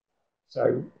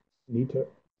 So we need to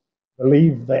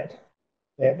believe that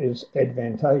that is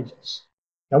advantageous.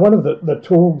 Now, one of the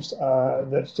tools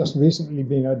that's just recently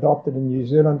been adopted in New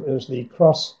Zealand is the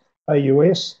CROSS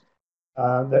AUS.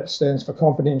 That stands for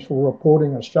Confidential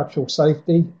Reporting of Structural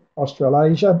Safety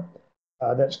Australasia.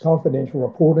 That's confidential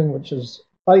reporting, which is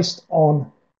based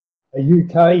on a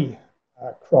UK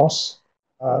CROSS,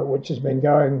 which has been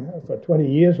going for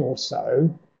 20 years or so.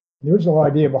 The original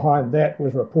idea behind that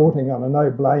was reporting on a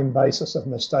no-blame basis of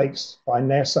mistakes by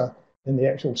NASA in the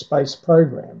actual space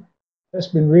program. That's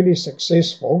been really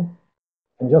successful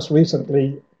and just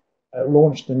recently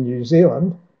launched in New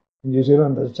Zealand. New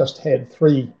Zealand has just had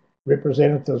 3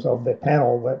 representatives of their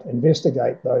panel that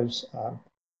investigate those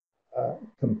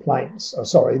complaints,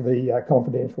 the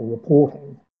confidential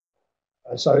reporting.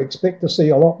 So expect to see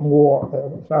a lot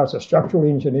more as far as the structural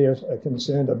engineers are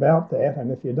concerned about that.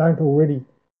 And if you don't already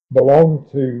belong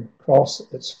to CROSS,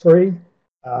 it's free.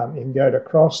 You can go to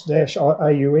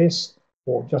CROSS-AUS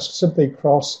or just simply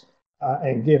CROSS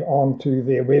and get onto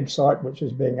their website, which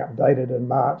is being updated in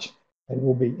March and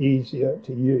will be easier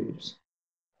to use.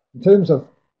 In terms of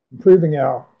improving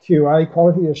our QA,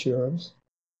 quality assurance,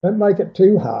 don't make it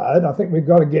too hard. I think we've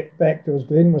got to get back to, as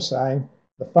Glenn was saying,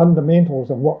 the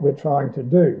fundamentals of what we're trying to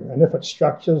do. And if it's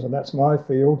structures, and that's my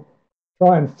field,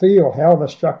 try and feel how the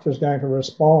structure is going to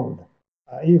respond,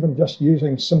 even just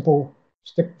using simple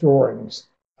stick drawings.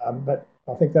 But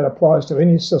I think that applies to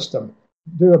any system.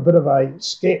 Do a bit of a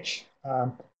sketch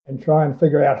and try and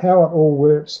figure out how it all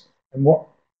works and what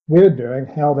we're doing,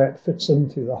 how that fits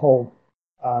into the whole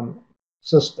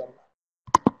system.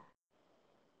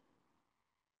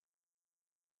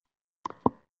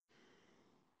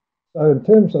 So in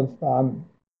terms of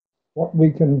what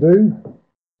we can do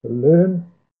to learn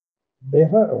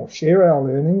better or share our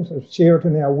learnings, is share it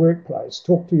in our workplace,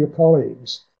 talk to your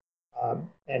colleagues,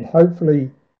 and hopefully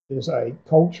there's a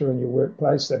culture in your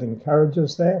workplace that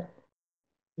encourages that.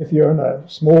 If you're in a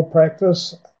small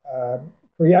practice,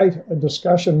 create a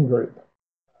discussion group.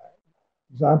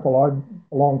 For example, I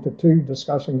belong to 2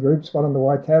 discussion groups, one in the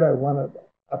Waikato, one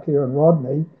up here in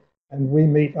Rodney, and we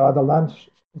meet either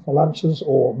for lunches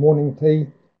or morning tea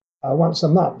once a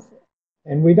month.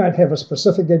 And we don't have a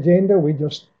specific agenda, we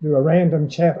just do a random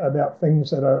chat about things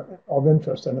that are of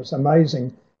interest, and it's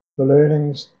amazing the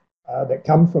learnings that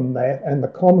come from that and the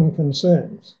common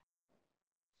concerns.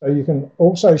 So you can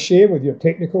also share with your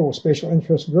technical or special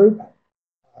interest group,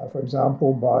 for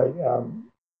example, by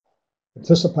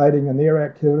participating in their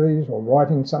activities or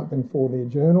writing something for their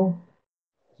journal.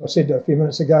 As I said a few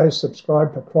minutes ago,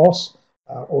 subscribe to Cross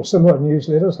or similar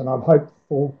newsletters, and I'm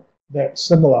hopeful that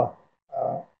similar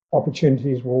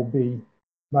opportunities will be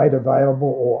made available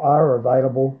or are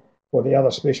available for the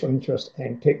other special interest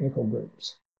and technical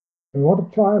groups. We want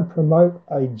to try and promote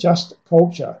a just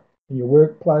culture in your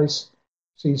workplace,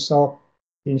 CSOC,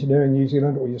 Engineering New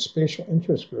Zealand, or your special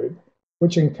interest group,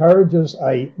 which encourages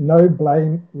a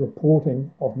no-blame reporting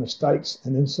of mistakes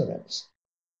and incidents.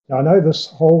 Now, I know this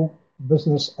whole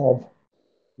business of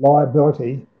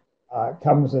liability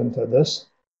comes into this,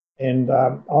 and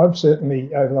I've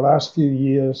certainly, over the last few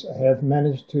years, have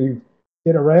managed to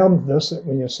get around this, that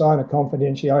when you sign a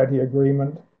confidentiality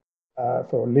agreement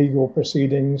for legal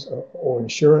proceedings or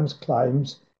insurance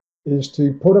claims, is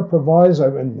to put a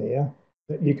proviso in there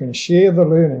that you can share the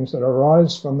learnings that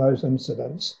arise from those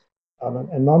incidents on an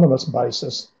anonymous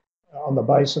basis, on the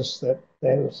basis that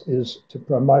that is to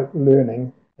promote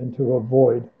learning and to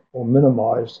avoid or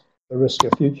minimize the risk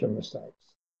of future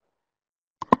mistakes.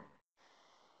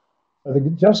 So the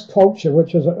just culture,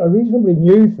 which is a reasonably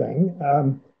new thing,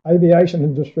 aviation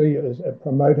industry is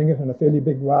promoting it in a fairly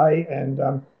big way, and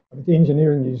the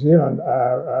Engineering New Zealand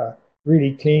are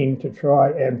really keen to try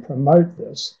and promote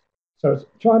this. So it's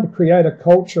trying to create a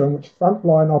culture in which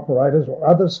frontline operators or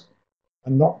others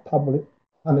are not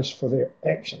punished for their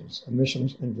actions,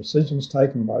 omissions, and decisions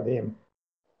taken by them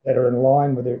that are in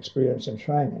line with their experience and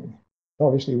training.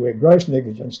 Obviously, where gross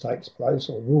negligence takes place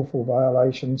or willful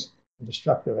violations and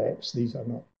destructive acts, these are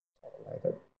not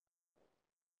tolerated.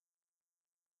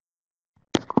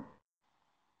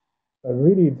 So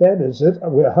really, that is it.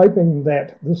 We're hoping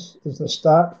that this is the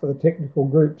start for the technical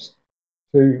groups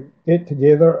to get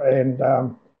together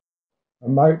and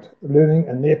promote learning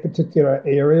in their particular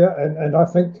area. And I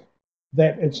think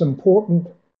that it's important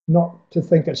not to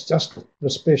think it's just the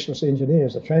specialist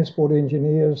engineers, the transport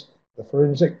engineers, the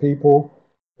forensic people,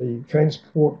 the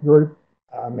transport group,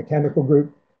 mechanical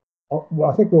group.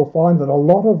 Well, I think we'll find that a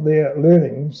lot of their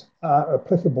learnings are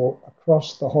applicable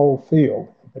across the whole field,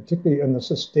 particularly in the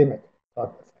systemic type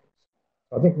of things.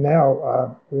 I think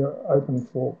now we're open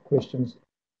for questions.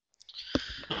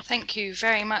 Thank you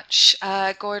very much,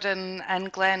 Gordon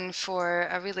and Glen, for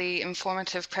a really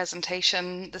informative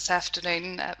presentation this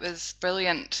afternoon. It was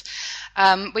brilliant.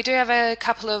 We do have a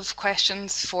couple of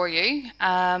questions for you.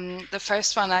 The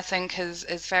first one, I think, is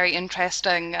very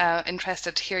interesting.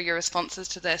 Interested to hear your responses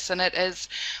to this, and it is,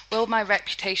 will my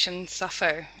reputation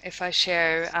suffer if I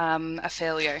share a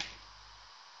failure?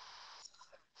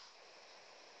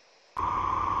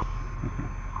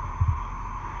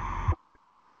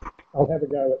 I'll have a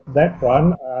go at that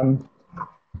one.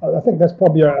 I think that's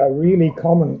probably a really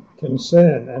common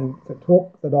concern, and the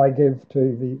talk that I give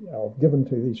to given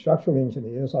to the structural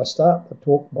engineers, I start the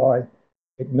talk by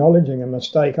acknowledging a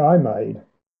mistake I made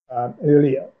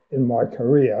earlier in my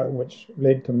career, which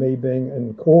led to me being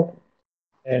in court,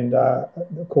 and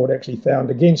the court actually found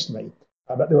against me.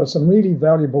 But there were some really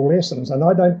valuable lessons, and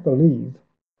I don't believe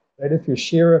that if you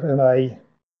share it in an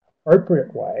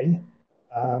appropriate way,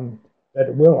 that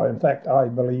it will. In fact, I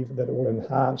believe that it will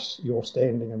enhance your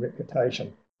standing and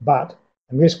reputation. But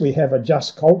unless we have a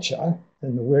just culture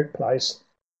in the workplace,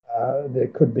 there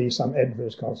could be some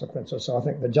adverse consequences. So I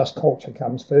think the just culture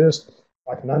comes first.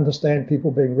 I can understand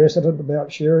people being reticent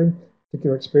about sharing.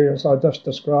 Particular experience I just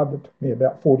described, it took me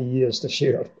about 40 years to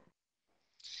share it.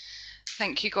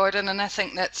 Thank you, Gordon, and I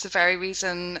think that's the very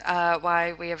reason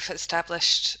why we have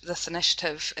established this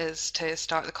initiative, is to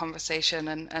start the conversation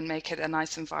and make it a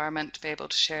nice environment to be able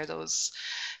to share those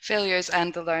failures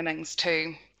and the learnings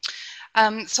too.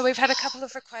 So we've had a couple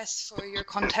of requests for your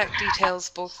contact details,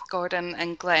 both Gordon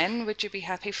and Glen. Would you be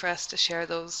happy for us to share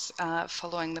those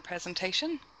following the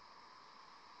presentation?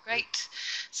 Great.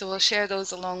 So we'll share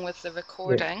those along with the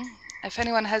recording. Yes. If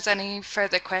anyone has any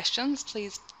further questions,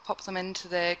 please pop them into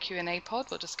the Q&A pod.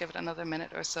 We'll just give it another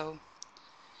minute or so.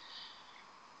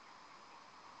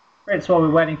 Perhaps while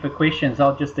we're waiting for questions,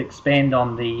 I'll just expand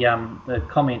on the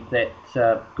comment that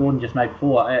Gordon just made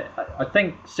before. I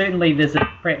think certainly there's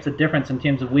perhaps a difference in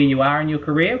terms of where you are in your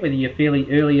career, whether you're fairly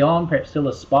early on, perhaps still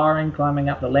aspiring, climbing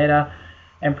up the ladder,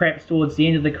 and perhaps towards the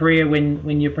end of the career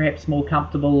when you're perhaps more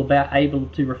comfortable about able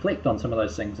to reflect on some of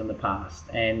those things in the past.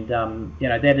 And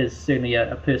that is certainly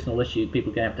a personal issue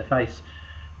people are going to have to face.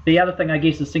 The other thing, I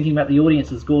guess, is thinking about the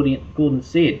audience, as Gordon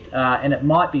said, and it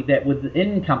might be that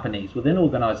within companies, within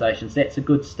organisations, that's a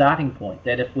good starting point,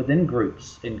 that if within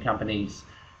groups in companies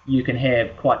you can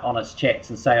have quite honest chats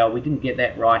and say, oh, we didn't get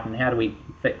that right and how do we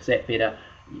fix that better,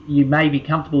 you may be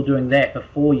comfortable doing that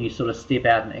before you sort of step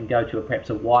out and go to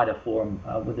perhaps a wider forum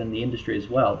within the industry as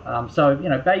well. So,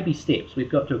 baby steps.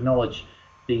 We've got to acknowledge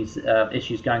these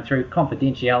issues going through.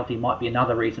 Confidentiality might be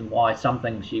another reason why some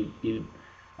things you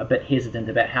a bit hesitant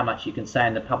about how much you can say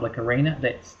in the public arena.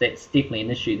 That's definitely an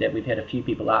issue that we've had a few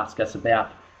people ask us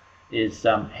about, is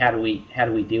how do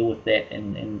we deal with that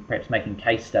in perhaps making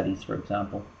case studies, for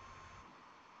example.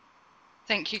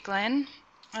 Thank you, Glenn.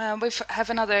 We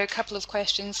have another couple of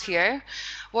questions here.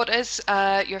 What is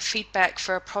your feedback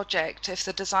for a project if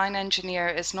the design engineer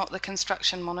is not the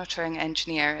construction monitoring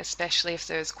engineer, especially if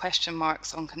there's question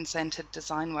marks on consented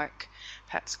design work?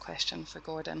 Perhaps a question for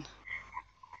Gordon.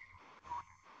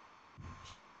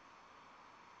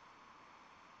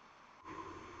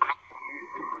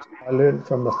 I learned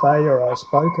from the failure I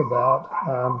spoke about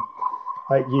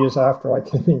 8 years after I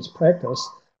commenced practice.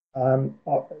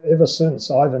 Ever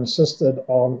since, I've insisted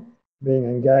on being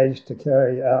engaged to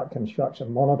carry out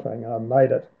construction monitoring. I've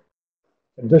made it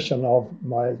a condition of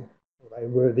they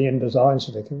were then design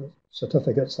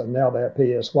certificates, and now they're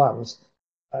PS1s.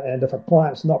 And if a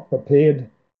client's not prepared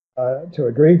to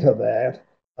agree to that,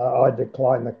 I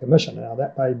decline the commission. Now,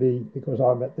 that may be because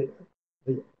I'm at the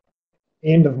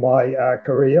end of my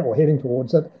career or heading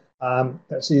towards it.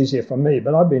 That's easier for me,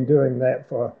 but I've been doing that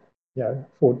for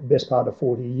the best part of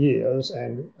 40 years,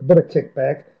 and a bit of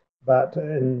kickback. But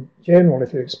in general,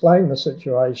 if you explain the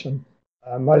situation,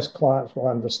 most clients will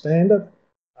understand it.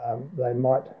 They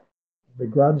might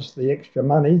begrudge the extra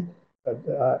money, but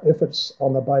if it's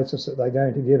on the basis that they're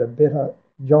going to get a better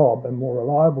job, a more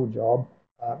reliable job,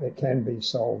 it can be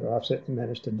sold. And I've certainly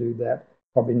managed to do that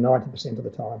probably 90% of the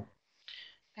time.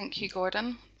 Thank you,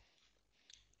 Gordon.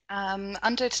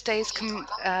 Under today's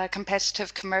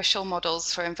competitive commercial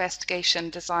models for investigation,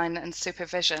 design and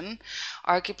supervision,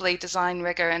 arguably design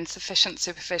rigor and sufficient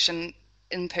supervision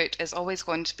input is always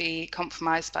going to be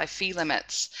compromised by fee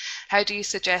limits. How do you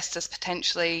suggest this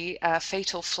potentially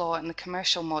fatal flaw in the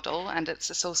commercial model and its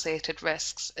associated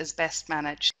risks is best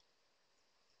managed?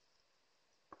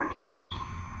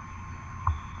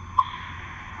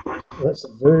 That's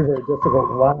a very, very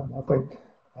difficult one. I think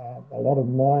a lot of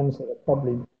minds that are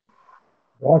probably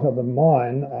brighter than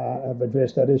mine have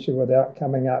addressed that issue without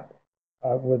coming up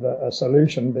with a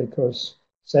solution, because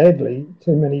sadly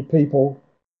too many people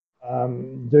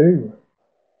do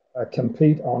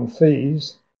compete on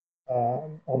fees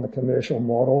on the commercial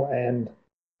model, and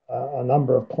a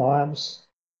number of clients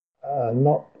are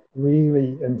not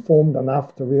really informed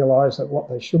enough to realise that what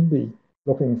they should be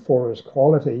looking for is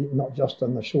quality, not just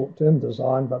in the short-term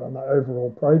design but in the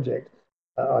overall project.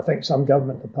 I think some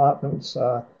government departments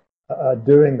are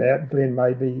doing that. Glenn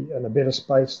may be in a better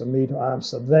space than me to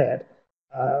answer that,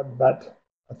 but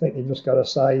I think you've just got to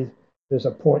say there's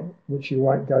a point which you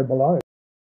won't go below.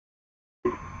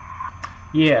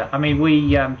 Yeah, I mean,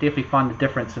 we definitely find the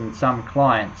difference in some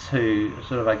clients who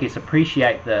sort of, I guess,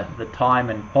 appreciate the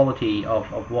time and quality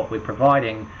of what we're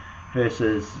providing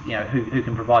versus, who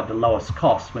can provide the lowest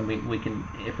cost. When we can,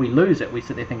 if we lose it, we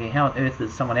sit there thinking, how on earth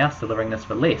is someone else delivering this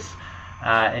for less?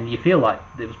 And you feel like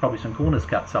there was probably some corners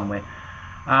cut somewhere.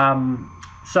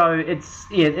 So it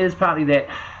is partly that,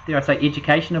 dare I say,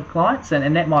 education of clients,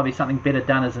 and that might be something better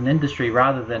done as an industry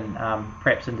rather than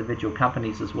perhaps individual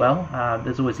companies as well.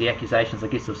 There's always the accusations, I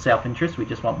guess, of self-interest. We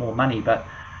just want more money, but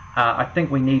I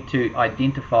think we need to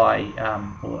identify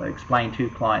or explain to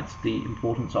clients the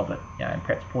importance of it, and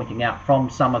perhaps pointing out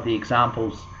from some of the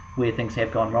examples where things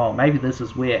have gone wrong. Maybe this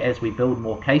is where, as we build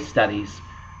more case studies,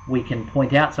 we can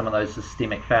point out some of those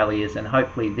systemic failures, and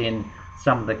hopefully then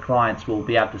some of the clients will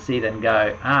be able to see that and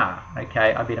go,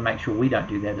 okay, I better make sure we don't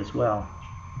do that as well.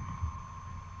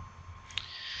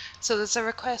 So there's a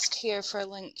request here for a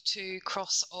link to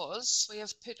Cross Oz. We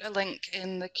have put a link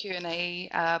in the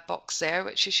Q&A box there,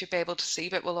 which you should be able to see,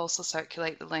 but we'll also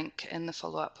circulate the link in the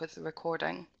follow-up with the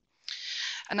recording.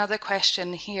 Another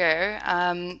question here,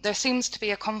 there seems to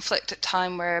be a conflict at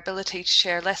time where ability to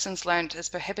share lessons learned is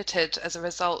prohibited as a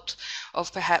result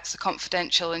of perhaps a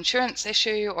confidential insurance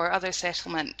issue or other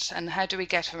settlement, and how do we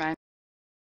get around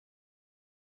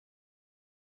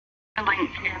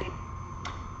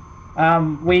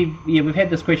We've had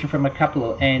this question from a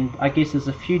couple, and I guess there's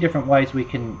a few different ways we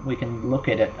can look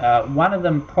at it. One of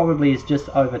them probably is just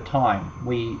over time.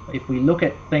 If we look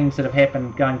at things that have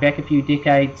happened going back a few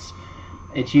decades,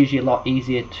 it's usually a lot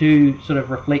easier to sort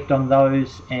of reflect on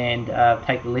those and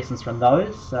take the lessons from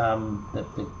those.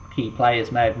 The key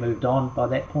players may have moved on by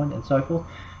that point and so forth.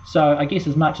 So I guess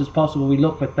as much as possible we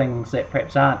look for things that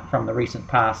perhaps aren't from the recent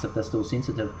past if they're still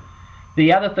sensitive.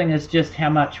 The other thing is just how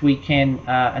much we can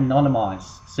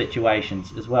anonymize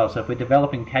situations as well. So if we're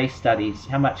developing case studies,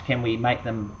 how much can we make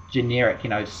them generic? You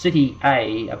know, City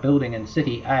A, a building in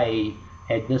City A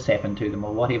had this happen to them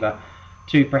or whatever,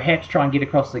 to perhaps try and get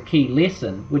across the key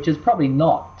lesson, which is probably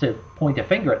not to point a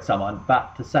finger at someone,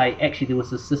 but to say, actually, there was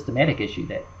this systematic issue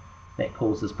that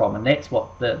caused this problem. And that's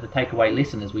what the takeaway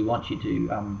lesson is we want you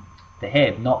to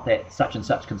have, not that such and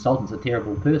such consultant's a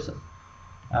terrible person.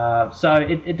 So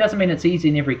it doesn't mean it's easy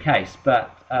in every case,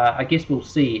 but I guess we'll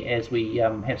see as we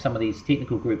have some of these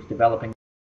technical groups developing.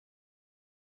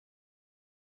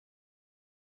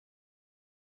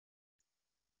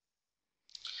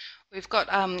 We've got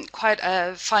quite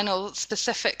a final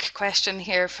specific question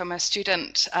here from a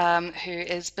student who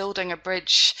is building a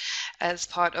bridge as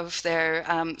part of their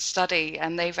study,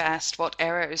 and they've asked what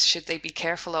errors should they be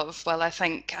careful of. Well, I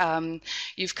think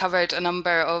you've covered a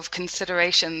number of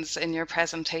considerations in your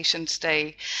presentation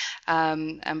today,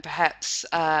 and perhaps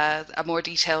a more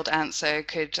detailed answer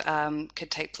could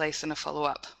take place in a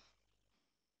follow-up.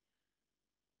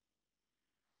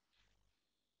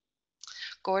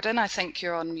 Gordon, I think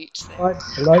you're on mute there. Right,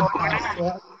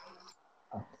 hello.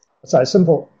 So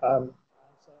simple. Make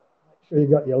sure you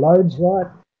got your loads right.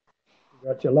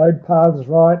 You've got your load paths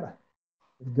right.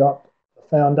 You've got the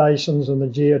foundations and the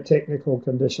geotechnical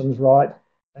conditions right.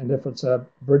 And if it's a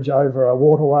bridge over a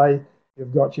waterway,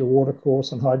 you've got your water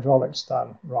course and hydraulics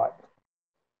done right.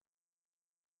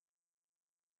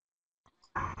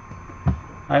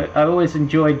 I always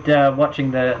enjoyed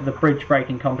watching the bridge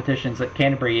breaking competitions at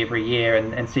Canterbury every year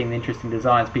and seeing the interesting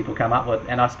designs people come up with.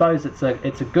 And I suppose it's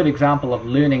a good example of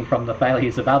learning from the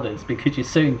failures of others, because you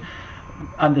soon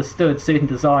understood certain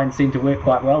designs seem to work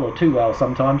quite well, or too well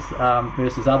sometimes,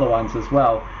 versus other ones as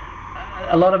well.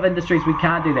 A lot of industries we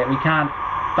can't do that. We can't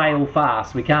fail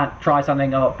fast. We can't try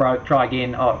something, oh it broke, try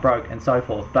again, oh it broke, and so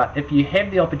forth. But if you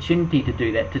have the opportunity to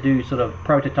do that, to do sort of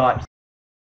prototypes,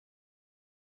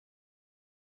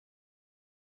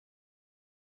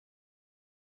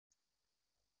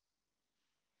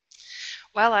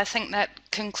 well, I think that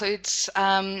concludes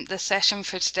the session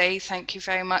for today. Thank you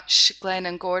very much, Glen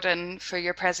and Gordon, for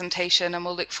your presentation, and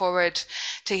we'll look forward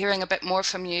to hearing a bit more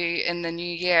from you in the new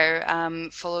year,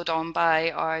 followed on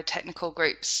by our technical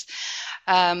groups.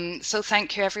 So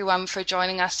thank you everyone for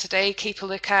joining us today. Keep a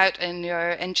lookout in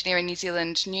your Engineering New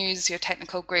Zealand news, your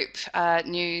technical group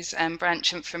news and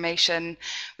branch information.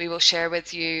 We will share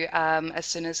with you as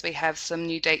soon as we have some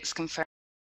new dates confirmed.